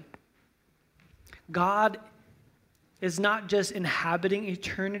eternity. God is not just inhabiting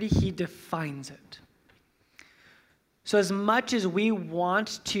eternity, he defines it. So as much as we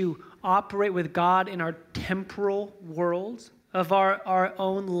want to operate with God in our temporal world of our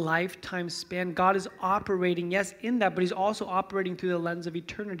own lifetime span. God is operating, yes, in that, but he's also operating through the lens of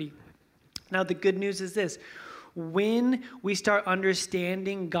eternity. Now, the good news is this. When we start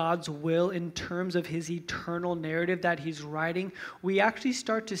understanding God's will in terms of his eternal narrative that he's writing, we actually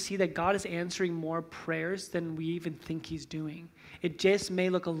start to see that God is answering more prayers than we even think he's doing. It just may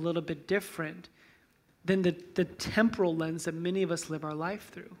look a little bit different than the temporal lens that many of us live our life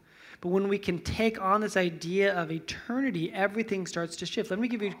through. But when we can take on this idea of eternity, everything starts to shift. Let me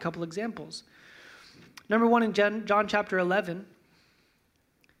give you a couple examples. Number one, in John chapter 11,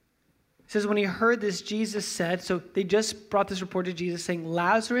 it says, when he heard this, Jesus said, so they just brought this report to Jesus saying,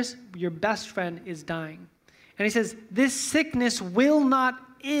 Lazarus, your best friend, is dying. And he says, this sickness will not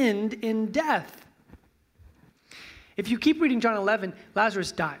end in death. If you keep reading John 11,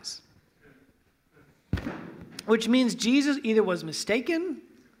 Lazarus dies. Which means Jesus either was mistaken,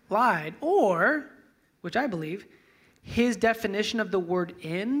 lied, or, which I believe, his definition of the word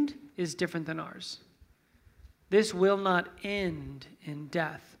end is different than ours. This will not end in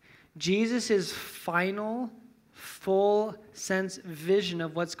death. Jesus' final, full sense vision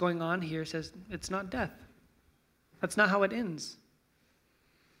of what's going on here says it's not death. That's not how it ends.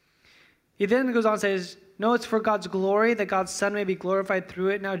 He then goes on and says, no, it's for God's glory, that God's Son may be glorified through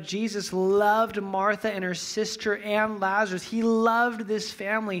it. Now, Jesus loved Martha and her sister and Lazarus. He loved this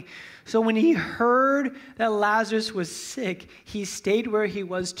family. So when he heard that Lazarus was sick, he stayed where he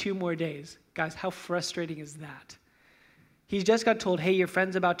was 2 more days. Guys, how frustrating is that? He just got told, hey, your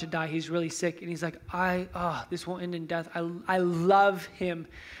friend's about to die. He's really sick. And he's like, this won't end in death. I love him.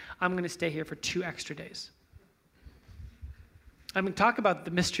 I'm going to stay here for 2 extra days. I mean, talk about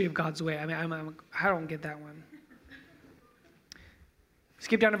the mystery of God's way. I mean, I don't get that one.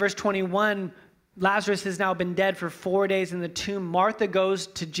 Skip down to verse 21. Lazarus has now been dead for 4 days in the tomb. Martha goes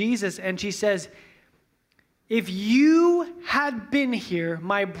to Jesus and she says, if you had been here,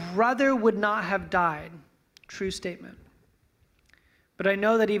 my brother would not have died. True statement. But I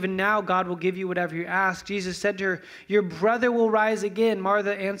know that even now God will give you whatever you ask. Jesus said to her, your brother will rise again.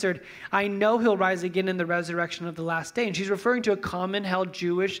 Martha answered, I know he'll rise again in the resurrection of the last day. And she's referring to a common held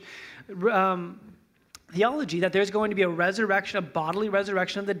Jewish theology that there's going to be a resurrection, a bodily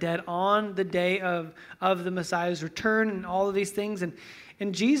resurrection of the dead on the day of the Messiah's return and all of these things.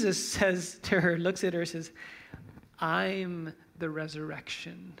 And Jesus says to her, looks at her and says, I'm the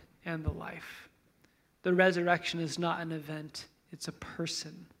resurrection and the life. The resurrection is not an event. It's a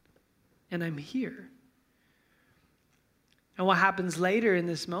person, and I'm here. And what happens later in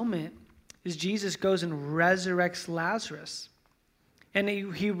this moment is Jesus goes and resurrects Lazarus, and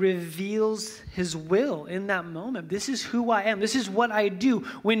he reveals his will in that moment. This is who I am. This is what I do.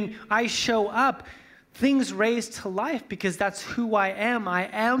 When I show up, things raise to life because that's who I am. I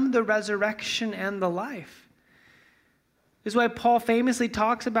am the resurrection and the life. This is why Paul famously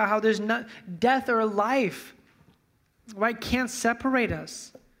talks about how there's not death or life, right, can't separate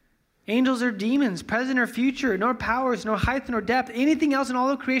us. Angels or demons, present or future, nor powers, nor height, nor depth, anything else in all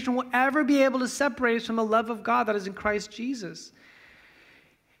of creation will ever be able to separate us from the love of God that is in Christ Jesus.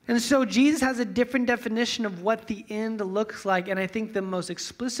 And so Jesus has a different definition of what the end looks like, and I think the most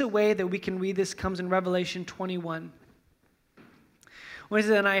explicit way that we can read this comes in Revelation 21. When it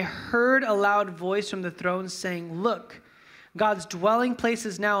says, and I heard a loud voice from the throne saying, look, God's dwelling place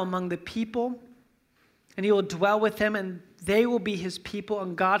is now among the people, and he will dwell with them, and they will be his people,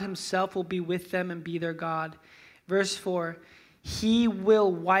 and God himself will be with them and be their God. Verse 4, he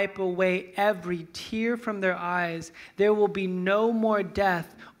will wipe away every tear from their eyes. There will be no more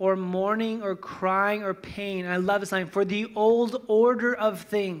death or mourning or crying or pain. I love this line. For the old order of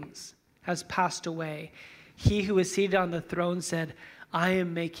things has passed away. He who is seated on the throne said, I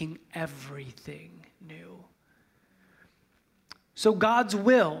am making everything new. So God's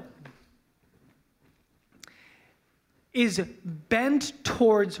will is bent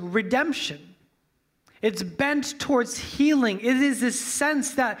towards redemption. It's bent towards healing. It is this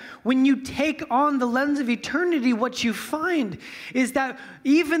sense that when you take on the lens of eternity, what you find is that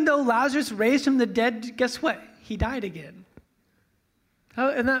even though Lazarus raised from the dead, guess what? He died again.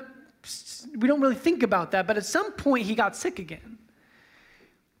 And that we don't really think about that, but at some point he got sick again.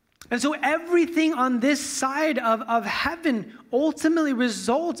 And so everything on this side of heaven ultimately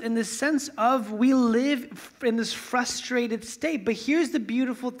results in this sense of we live in this frustrated state. But here's the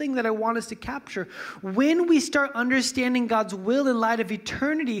beautiful thing that I want us to capture. When we start understanding God's will in light of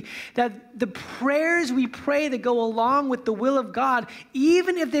eternity, that the prayers we pray that go along with the will of God,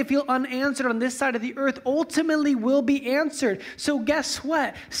 even if they feel unanswered on this side of the earth, ultimately will be answered. So guess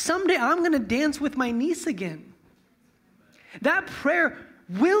what? Someday I'm going to dance with my niece again. That prayer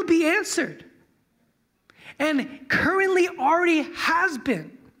will be answered. and currently already has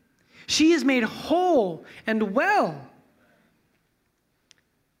been. She is made whole and well.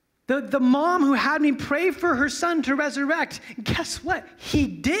 The mom who had me pray for her son to resurrect, guess what? He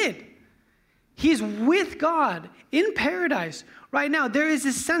did. He's with God in paradise right now. There is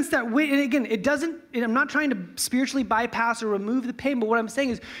this sense that, and again, I'm not trying to spiritually bypass or remove the pain, but what I'm saying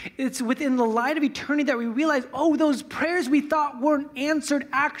is it's within the light of eternity that we realize, those prayers we thought weren't answered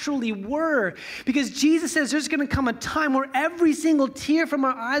actually were. Because Jesus says there's going to come a time where every single tear from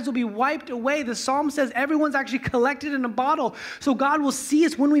our eyes will be wiped away. The Psalm says everyone's actually collected in a bottle. So God will see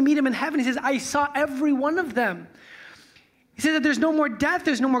us when we meet him in heaven. He says, I saw every one of them. He says that there's no more death,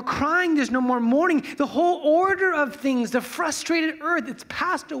 there's no more crying, there's no more mourning. The whole order of things, the frustrated earth, it's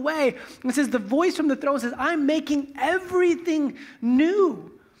passed away. And it says the voice from the throne says, I'm making everything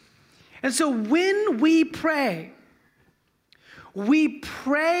new. And so when we pray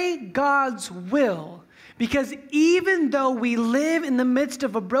God's will, because even though we live in the midst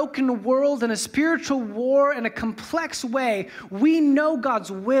of a broken world and a spiritual war in a complex way, we know God's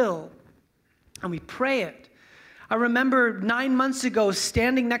will and we pray it. I remember 9 months ago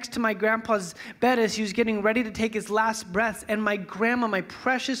standing next to my grandpa's bed as he was getting ready to take his last breaths, and my grandma, my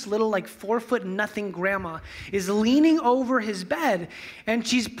precious little 4'0" grandma, is leaning over his bed and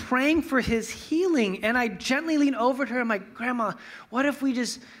she's praying for his healing. And I gently lean over to her. I'm like, Grandma, what if we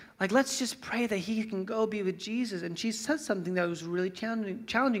just let's just pray that he can go be with Jesus? And she said something that was really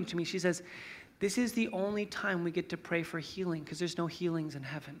challenging to me. She says, this is the only time we get to pray for healing because there's no healings in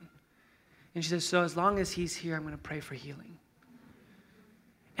heaven. And she says, so as long as he's here, I'm going to pray for healing.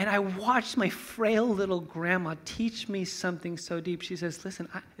 And I watched my frail little grandma teach me something so deep. She says, listen,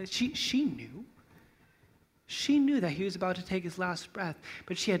 she knew. She knew that he was about to take his last breath,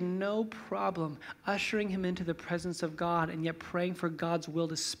 but she had no problem ushering him into the presence of God and yet praying for God's will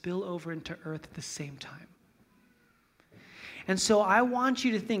to spill over into earth at the same time. And so I want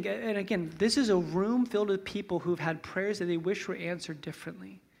you to think, and again, this is a room filled with people who've had prayers that they wish were answered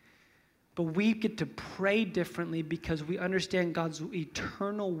differently. But we get to pray differently because we understand God's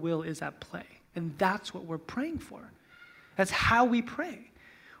eternal will is at play. And that's what we're praying for. That's how we pray.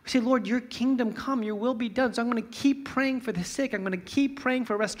 We say, Lord, your kingdom come, your will be done. So I'm going to keep praying for the sick. I'm going to keep praying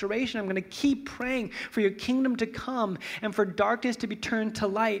for restoration. I'm going to keep praying for your kingdom to come and for darkness to be turned to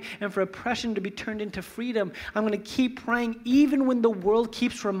light and for oppression to be turned into freedom. I'm going to keep praying even when the world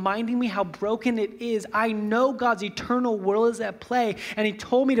keeps reminding me how broken it is. I know God's eternal will is at play, and he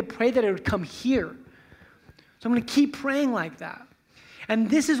told me to pray that it would come here. So I'm going to keep praying like that. And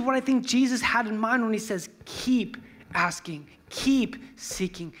this is what I think Jesus had in mind when he says, keep asking, keep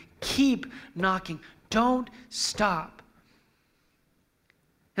seeking, keep knocking. Don't stop.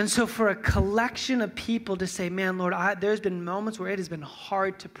 And so for a collection of people to say, man, Lord, there's been moments where it has been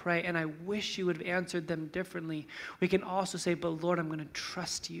hard to pray, and I wish you would have answered them differently. We can also say, but Lord, I'm going to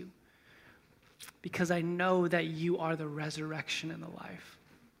trust you because I know that you are the resurrection and the life,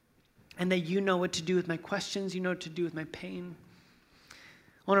 and that you know what to do with my questions. You know what to do with my pain.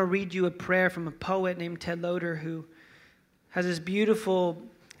 I want to read you a prayer from a poet named Ted Loder who has this beautiful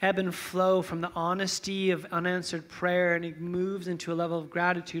ebb and flow from the honesty of unanswered prayer, and he moves into a level of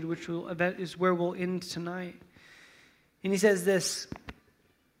gratitude, which is where we'll end tonight. And he says this,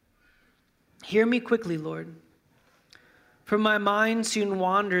 hear me quickly, Lord, for my mind soon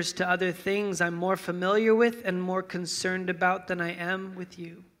wanders to other things I'm more familiar with and more concerned about than I am with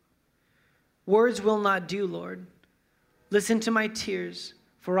you. Words will not do, Lord. Listen to my tears,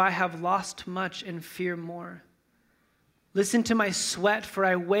 for I have lost much and fear more. Listen to my sweat, for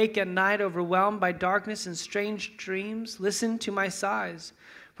I wake at night overwhelmed by darkness and strange dreams. Listen to my sighs,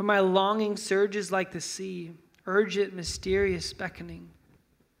 for my longing surges like the sea, urgent, mysterious beckoning.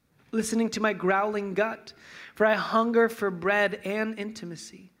 Listening to my growling gut, for I hunger for bread and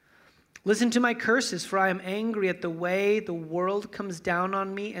intimacy. Listen to my curses, for I am angry at the way the world comes down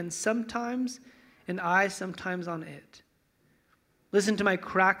on me, and I sometimes on it. Listen to my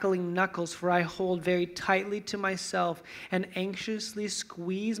crackling knuckles, for I hold very tightly to myself and anxiously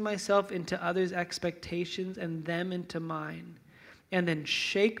squeeze myself into others' expectations and them into mine, and then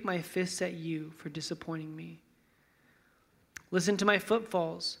shake my fists at you for disappointing me. Listen to my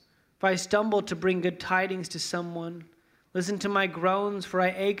footfalls, for I stumble to bring good tidings to someone. Listen to my groans, for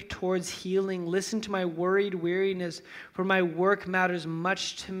I ache towards healing. Listen to my worried weariness, for my work matters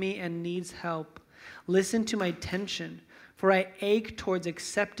much to me and needs help. Listen to my tension, for I ache towards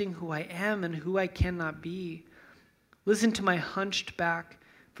accepting who I am and who I cannot be. Listen to my hunched back,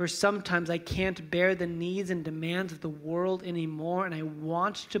 for sometimes I can't bear the needs and demands of the world anymore, and I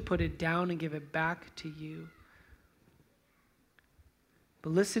want to put it down and give it back to you.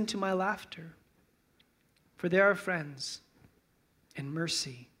 But listen to my laughter, for there are friends and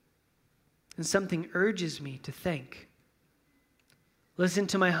mercy, and something urges me to think. Listen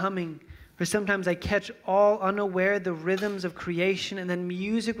to my humming, for sometimes I catch all unaware the rhythms of creation, and then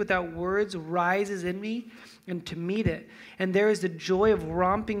music without words rises in me and to meet it. And there is the joy of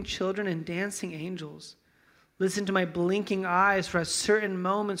romping children and dancing angels. Listen to my blinking eyes, for at certain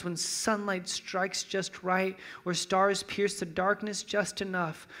moments when sunlight strikes just right, or stars pierce the darkness just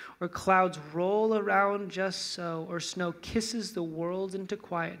enough, or clouds roll around just so, or snow kisses the world into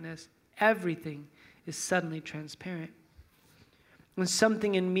quietness, everything is suddenly transparent. When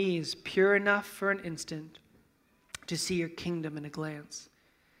something in me is pure enough for an instant to see your kingdom in a glance.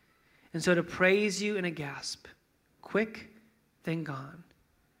 And so to praise you in a gasp, quick, then gone.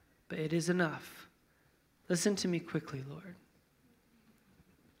 But it is enough. Listen to me quickly, Lord.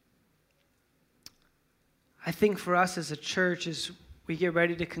 I think for us as a church, as we get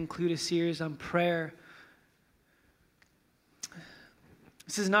ready to conclude a series on prayer,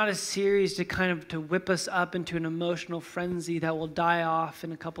 this is not a series to whip us up into an emotional frenzy that will die off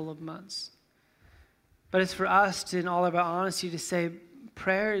in a couple of months. But it's for us to, in all of our honesty, to say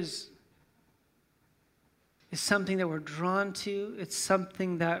prayer is something that we're drawn to. It's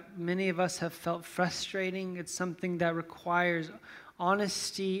something that many of us have felt frustrating. It's something that requires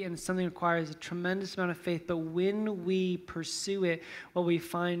honesty, and something that requires a tremendous amount of faith. But when we pursue it, what we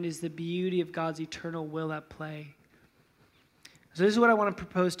find is the beauty of God's eternal will at play. So this is what I want to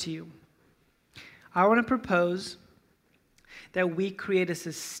propose to you. I want to propose that we create a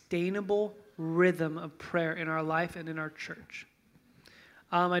sustainable rhythm of prayer in our life and in our church.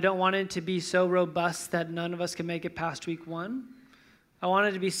 I don't want it to be so robust that none of us can make it past week 1. I want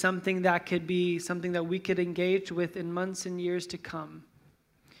it to be something that could be something that we could engage with in months and years to come.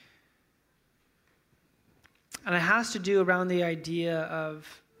 And it has to do around the idea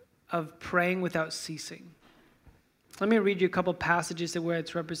of praying without ceasing. Let me read you a couple passages where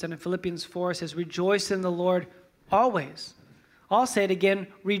it's represented. Philippians 4 says, rejoice in the Lord always. I'll say it again,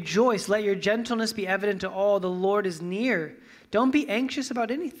 rejoice. Let your gentleness be evident to all. The Lord is near. Don't be anxious about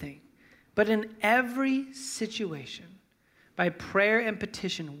anything, but in every situation, by prayer and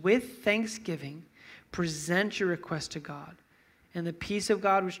petition, with thanksgiving, present your request to God. And the peace of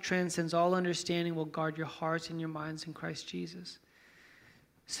God, which transcends all understanding, will guard your hearts and your minds in Christ Jesus.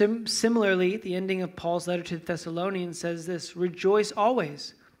 Similarly, the ending of Paul's letter to the Thessalonians says this, rejoice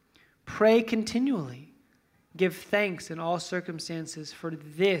always, pray continually, give thanks in all circumstances, for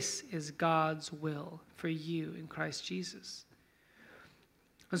this is God's will for you in Christ Jesus.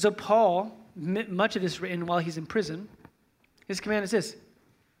 And so Paul, much of this written while he's in prison, his command is this,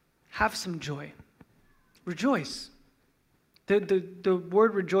 have some joy, rejoice. The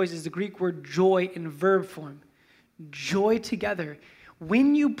word rejoice is the Greek word joy in verb form, joy together.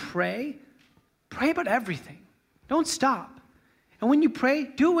 When you pray about everything. Don't stop. And when you pray,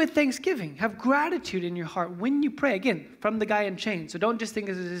 do it with thanksgiving. Have gratitude in your heart when you pray. Again, from the guy in chains. So don't just think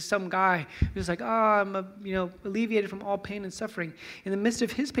this is some guy who's like, I'm alleviated from all pain and suffering. In the midst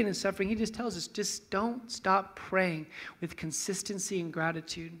of his pain and suffering, he just tells us, just don't stop praying with consistency and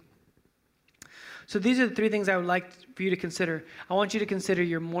gratitude. So these are the 3 things I would like for you to consider. I want you to consider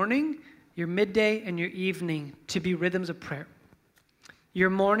your morning, your midday, and your evening to be rhythms of prayer. Your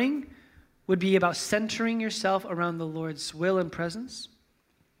morning would be about centering yourself around the Lord's will and presence.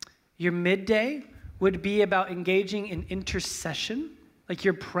 Your midday would be about engaging in intercession, like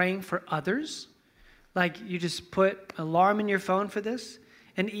you're praying for others, like you just put an alarm in your phone for this.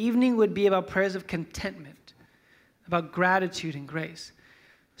 And evening would be about prayers of contentment, about gratitude and grace.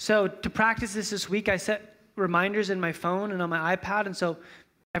 So to practice this week, I set reminders in my phone and on my iPad, and so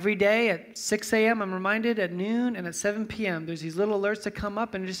every day at 6 a.m., I'm reminded at noon and at 7 p.m., there's these little alerts that come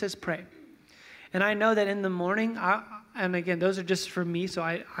up and it just says pray. And I know that in the morning, and again, those are just for me, so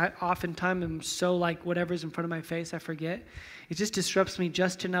I oftentimes am so like whatever's in front of my face, I forget. It just disrupts me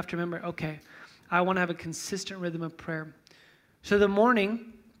just enough to remember, okay, I want to have a consistent rhythm of prayer. So the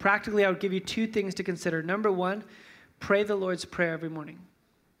morning, practically, I would give you 2 things to consider. Number 1, pray the Lord's Prayer every morning.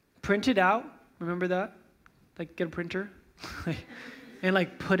 Print it out. Remember that? Like get a printer. And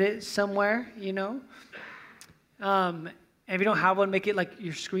like put it somewhere, And if you don't have one, make it like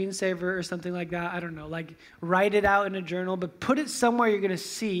your screensaver or something like that. I don't know, like write it out in a journal, but put it somewhere you're going to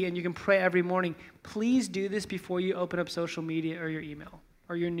see and you can pray every morning. Please do this before you open up social media or your email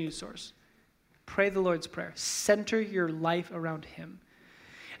or your news source. Pray the Lord's Prayer. Center your life around Him.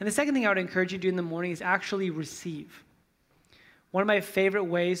 And the second thing I would encourage you to do in the morning is actually receive. One of my favorite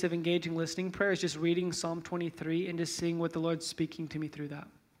ways of engaging listening prayer is just reading Psalm 23 and just seeing what the Lord's speaking to me through that.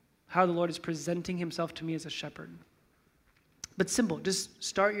 How the Lord is presenting Himself to me as a shepherd. But simple, just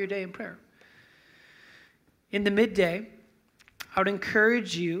start your day in prayer. in the midday, I would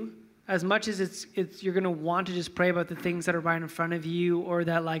encourage you, as much as you're going to want to just pray about the things that are right in front of you, or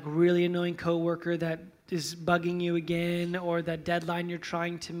that like really annoying coworker that is bugging you again, or that deadline you're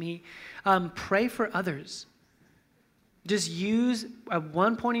trying to meet, pray for others. Just use at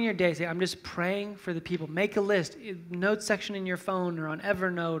one point in your day, say, I'm just praying for the people. Make a list, note section in your phone or on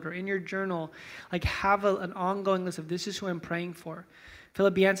Evernote or in your journal. Like have an ongoing list of this is who I'm praying for.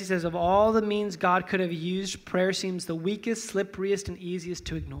 Philip Yancey says, of all the means God could have used, prayer seems the weakest, slipperiest, and easiest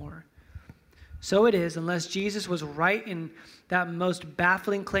to ignore. So it is, unless Jesus was right in that most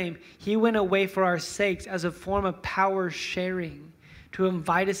baffling claim, he went away for our sakes as a form of power sharing, to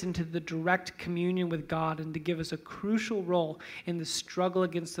invite us into the direct communion with God and to give us a crucial role in the struggle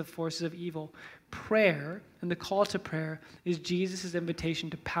against the forces of evil. Prayer, and the call to prayer, is Jesus' invitation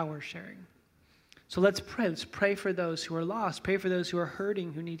to power sharing. So let's pray. Let's pray for those who are lost. Pray for those who are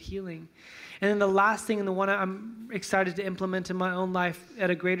hurting, who need healing. And then the last thing, and the one I'm excited to implement in my own life at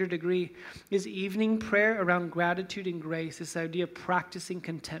a greater degree, is evening prayer around gratitude and grace, this idea of practicing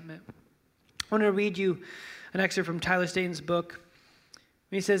contentment. I want to read you an excerpt from Tyler Staton's book.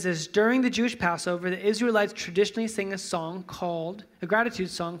 He says this: during the Jewish Passover, the Israelites traditionally sing a gratitude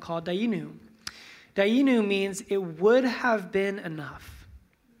song called Dayinu. Dayinu means it would have been enough.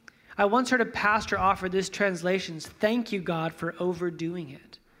 I once heard a pastor offer this translation: thank you, God, for overdoing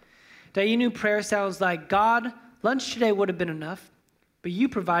it. Dayinu prayer sounds like, God, lunch today would have been enough, but you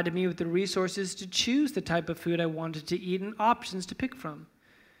provided me with the resources to choose the type of food I wanted to eat and options to pick from.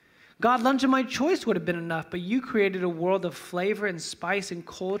 God, lunch of my choice would have been enough, but you created a world of flavor and spice and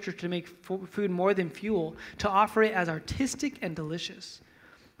culture to make food more than fuel, to offer it as artistic and delicious.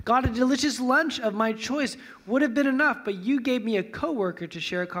 God, a delicious lunch of my choice would have been enough, but you gave me a coworker to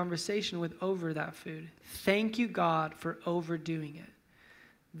share a conversation with over that food. Thank you, God, for overdoing it.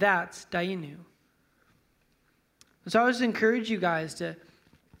 That's Dayinu. So I would encourage you guys to,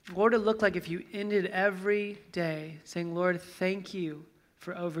 what would it look like if you ended every day saying, Lord, thank you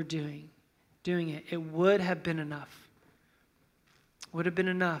for overdoing it. It would have been enough. Would have been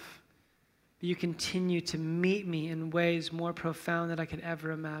enough. But you continue to meet me in ways more profound than I could ever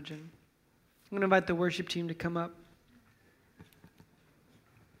imagine. I'm going to invite the worship team to come up.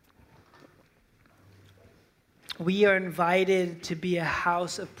 We are invited to be a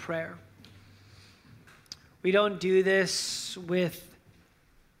house of prayer. We don't do this with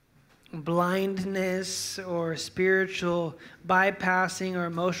blindness or spiritual bypassing or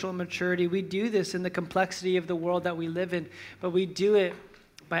emotional maturity. We do this in the complexity of the world that we live in, but we do it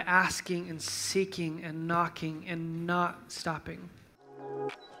by asking and seeking and knocking and not stopping.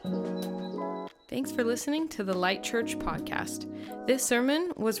 Thanks for listening to the Light Church podcast. This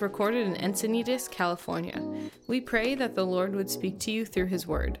sermon was recorded in Encinitas, California. We pray that the Lord would speak to you through his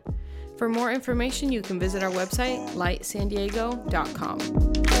word. For more information, you can visit our website,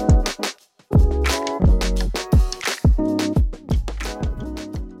 lightsandiego.com.